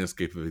overall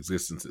landscape of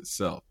existence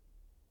itself.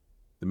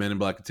 The man in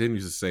black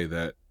continues to say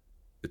that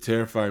the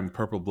terrifying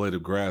purple blade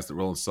of grass that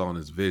Roland saw in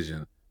his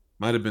vision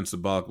might have been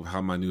symbolic of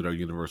how minute our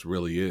universe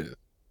really is.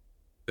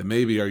 That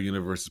maybe our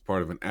universe is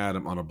part of an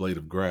atom on a blade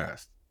of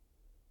grass.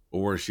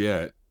 Or worse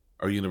yet,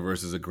 our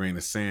universe is a grain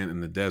of sand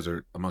in the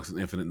desert amongst an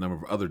infinite number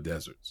of other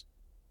deserts.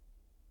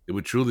 It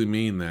would truly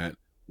mean that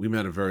we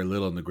matter very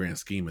little in the grand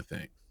scheme of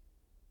things.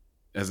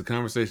 As the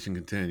conversation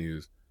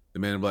continues, the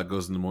man in black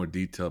goes into more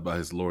detail about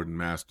his lord and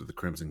master, the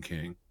Crimson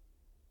King.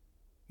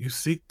 You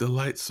seek the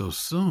light so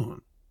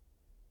soon.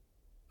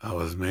 I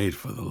was made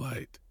for the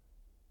light.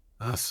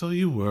 Ah, so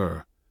you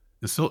were,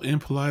 and so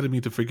impolite of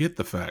me to forget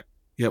the fact.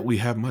 Yet we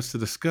have much to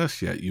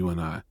discuss yet, you and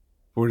I,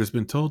 for it has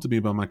been told to me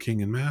by my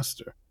king and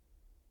master.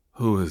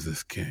 Who is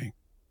this king?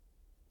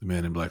 The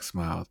man in black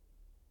smiled.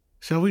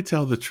 Shall we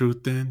tell the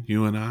truth then,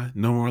 you and I?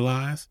 No more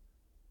lies?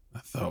 I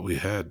thought we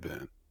had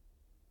been.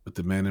 But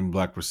the man in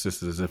black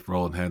persisted as if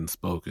Roland hadn't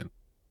spoken.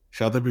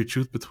 Shall there be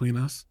truth between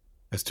us?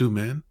 As two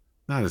men?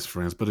 Not as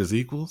friends, but as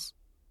equals?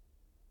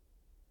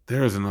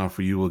 There is an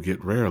offer you will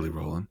get rarely,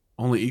 Roland.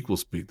 Only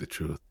equals speak the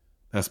truth.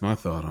 That's my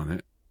thought on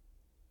it.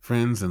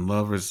 Friends and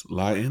lovers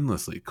lie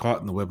endlessly,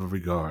 caught in the web of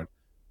regard.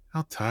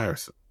 How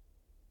tiresome.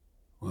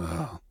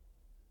 Well,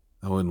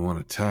 I wouldn't want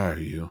to tire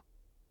you,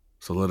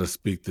 so let us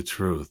speak the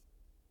truth.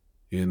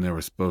 He had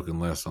never spoken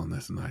less on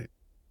this night.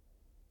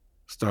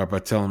 Start by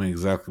telling me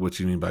exactly what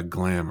you mean by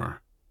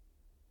glamour.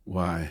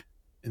 Why,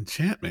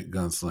 enchantment,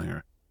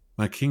 gunslinger.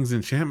 My king's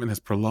enchantment has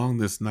prolonged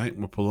this night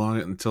and will prolong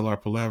it until our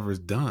palaver is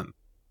done.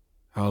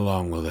 How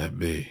long will that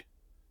be?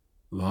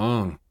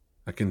 Long.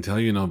 I can tell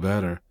you no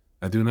better.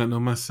 I do not know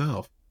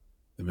myself.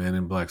 The man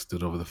in black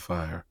stood over the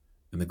fire,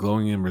 and the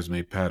glowing embers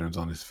made patterns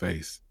on his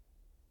face.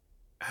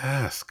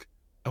 Ask.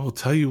 I will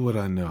tell you what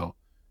I know.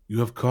 You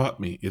have caught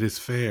me. It is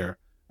fair.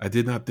 I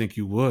did not think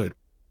you would,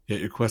 yet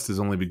your quest has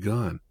only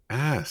begun.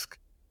 Ask.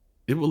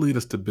 It will lead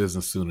us to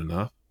business soon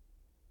enough.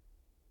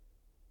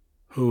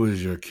 Who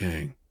is your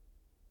king?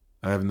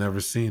 I have never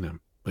seen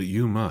him, but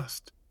you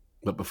must.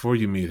 But before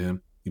you meet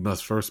him, you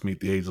must first meet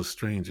the ageless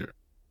stranger.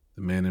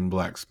 The man in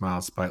black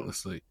smiled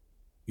spitelessly.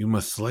 You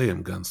must slay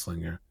him,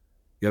 gunslinger.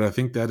 Yet I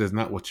think that is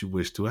not what you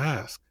wish to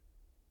ask.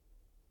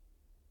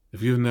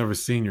 If you have never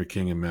seen your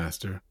king and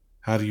master,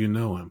 how do you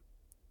know him?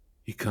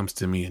 He comes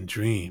to me in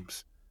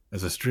dreams.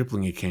 As a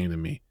stripling he came to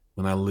me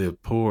when I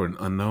lived poor and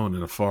unknown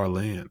in a far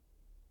land.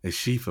 A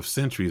sheaf of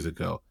centuries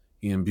ago,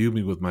 he imbued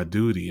me with my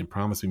duty and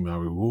promised me my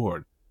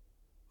reward.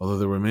 Although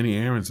there were many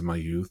errands in my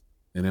youth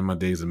and in my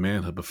days of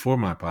manhood before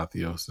my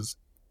apotheosis,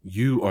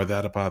 you are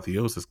that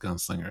apotheosis,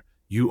 gunslinger.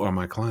 You are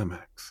my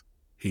climax.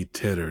 He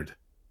tittered.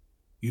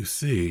 You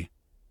see,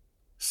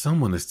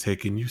 someone is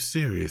taking you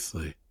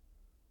seriously.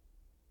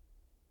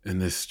 And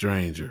this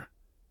stranger,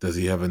 does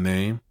he have a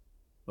name?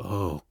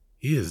 Oh,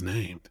 he is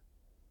named.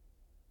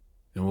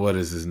 And what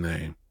is his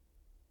name?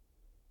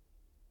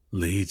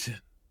 Legion,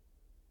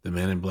 the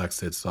man in black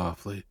said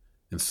softly,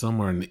 and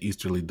somewhere in the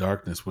easterly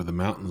darkness where the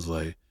mountains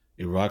lay,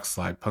 a rock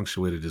slide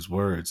punctuated his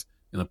words,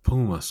 and a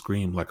puma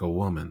screamed like a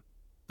woman.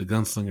 The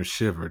gunslinger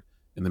shivered,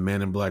 and the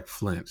man in black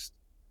flinched.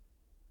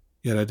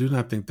 Yet I do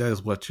not think that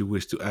is what you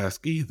wish to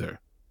ask either.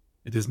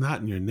 It is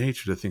not in your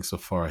nature to think so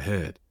far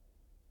ahead.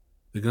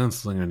 The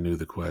gunslinger knew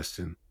the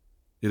question.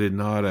 It had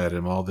gnawed at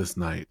him all this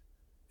night,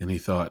 and he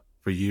thought,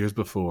 for years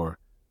before,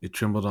 it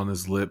trembled on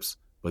his lips,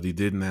 but he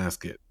didn't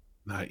ask it.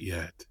 Not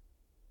yet.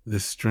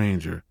 This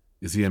stranger,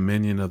 is he a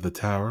minion of the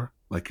tower,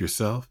 like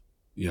yourself?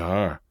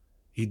 Yar.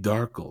 He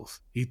darkles.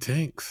 He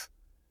tinks.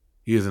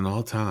 He is in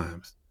all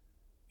times.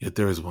 Yet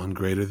there is one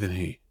greater than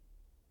he.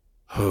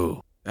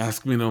 Who?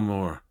 Ask me no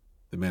more,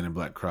 the man in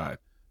black cried.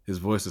 His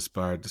voice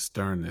aspired to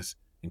sternness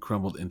and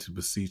crumbled into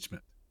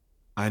beseechment.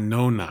 I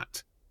know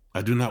not.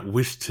 I do not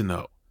wish to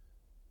know.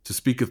 To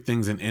speak of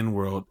things in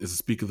in-world is to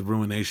speak of the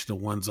ruination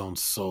of one's own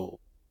soul.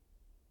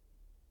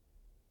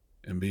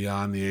 And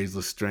beyond the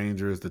ageless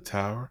stranger is the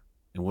tower,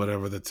 and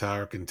whatever the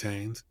tower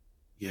contains?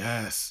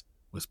 Yes,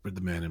 whispered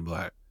the man in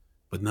black,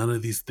 but none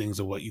of these things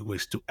are what you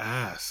wish to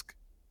ask.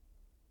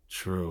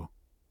 True.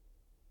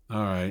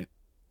 All right,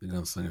 the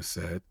gunslinger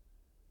said,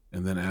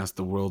 and then asked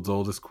the world's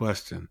oldest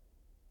question.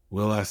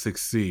 Will I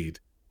succeed?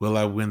 Will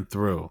I win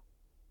through?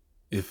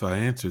 If I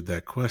answered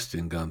that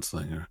question,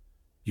 gunslinger,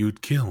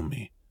 you'd kill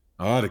me.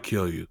 I ought to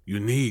kill you. You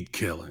need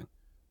killing.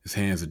 His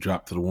hands had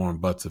dropped to the warm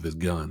butts of his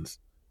guns.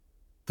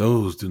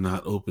 Those do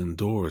not open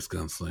doors,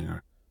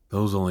 gunslinger.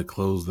 Those only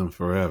close them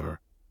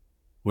forever.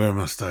 Where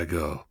must I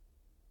go?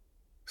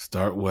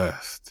 Start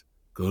west.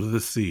 Go to the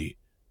sea.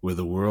 Where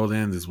the world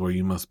ends is where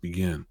you must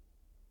begin.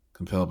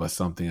 Compelled by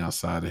something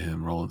outside of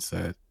him, Roland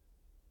said,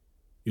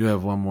 You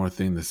have one more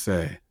thing to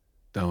say,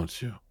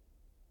 don't you?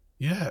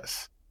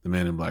 Yes, the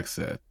man in black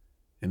said,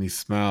 and he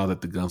smiled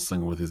at the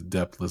gunslinger with his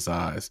depthless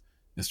eyes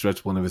and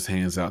stretched one of his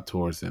hands out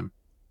towards him.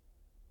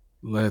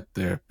 Let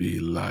there be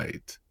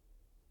light.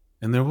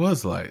 And there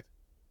was light,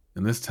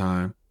 and this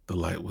time the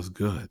light was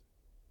good.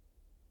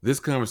 This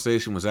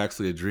conversation was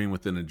actually a dream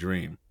within a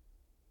dream.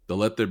 The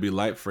let there be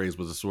light phrase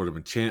was a sort of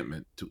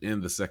enchantment to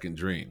end the second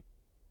dream,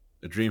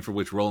 a dream for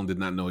which Roland did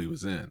not know he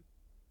was in.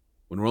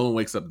 When Roland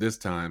wakes up this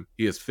time,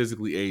 he has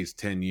physically aged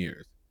 10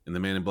 years, and the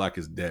man in black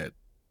is dead.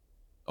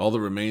 All that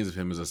remains of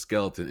him is a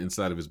skeleton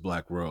inside of his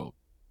black robe.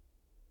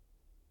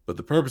 But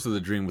the purpose of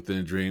the dream within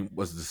a dream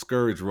was to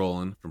discourage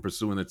Roland from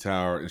pursuing the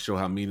tower and show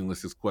how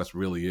meaningless his quest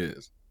really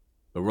is.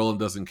 But Roland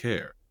doesn't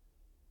care.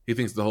 He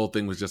thinks the whole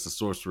thing was just a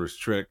sorcerer's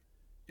trick,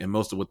 and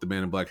most of what the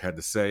man in black had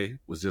to say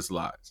was just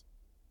lies.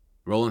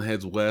 Roland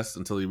heads west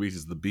until he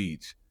reaches the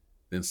beach,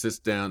 then sits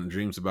down and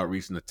dreams about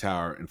reaching the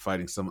tower and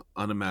fighting some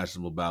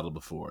unimaginable battle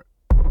before it.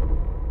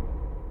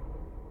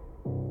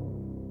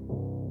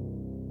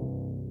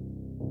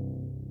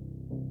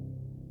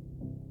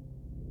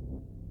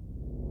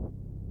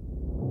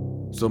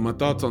 So my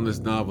thoughts on this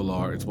novel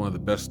are, it's one of the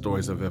best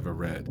stories I've ever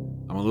read.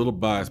 I'm a little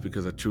biased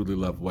because I truly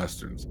love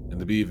Westerns, and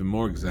to be even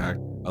more exact,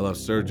 I love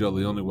Sergio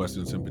Leone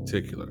Westerns in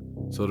particular.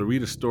 So to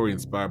read a story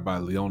inspired by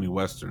Leone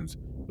Westerns,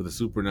 with a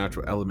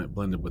supernatural element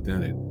blended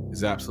within it,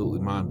 is absolutely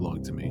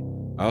mind-blowing to me.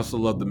 I also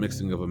love the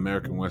mixing of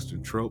American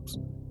Western tropes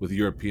with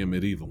European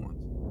medieval ones.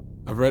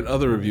 I've read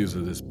other reviews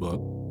of this book,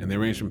 and they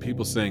range from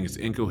people saying it's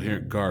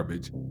incoherent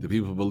garbage to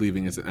people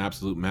believing it's an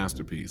absolute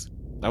masterpiece.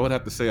 I would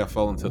have to say I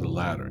fall into the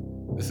latter.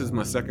 This is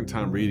my second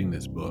time reading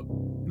this book,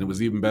 and it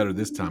was even better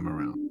this time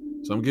around.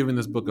 So I'm giving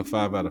this book a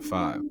 5 out of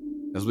 5.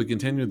 As we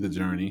continue the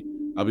journey,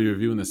 I'll be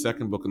reviewing the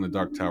second book in the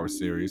Dark Tower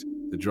series,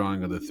 The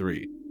Drawing of the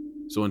Three.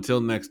 So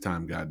until next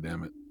time,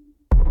 goddammit.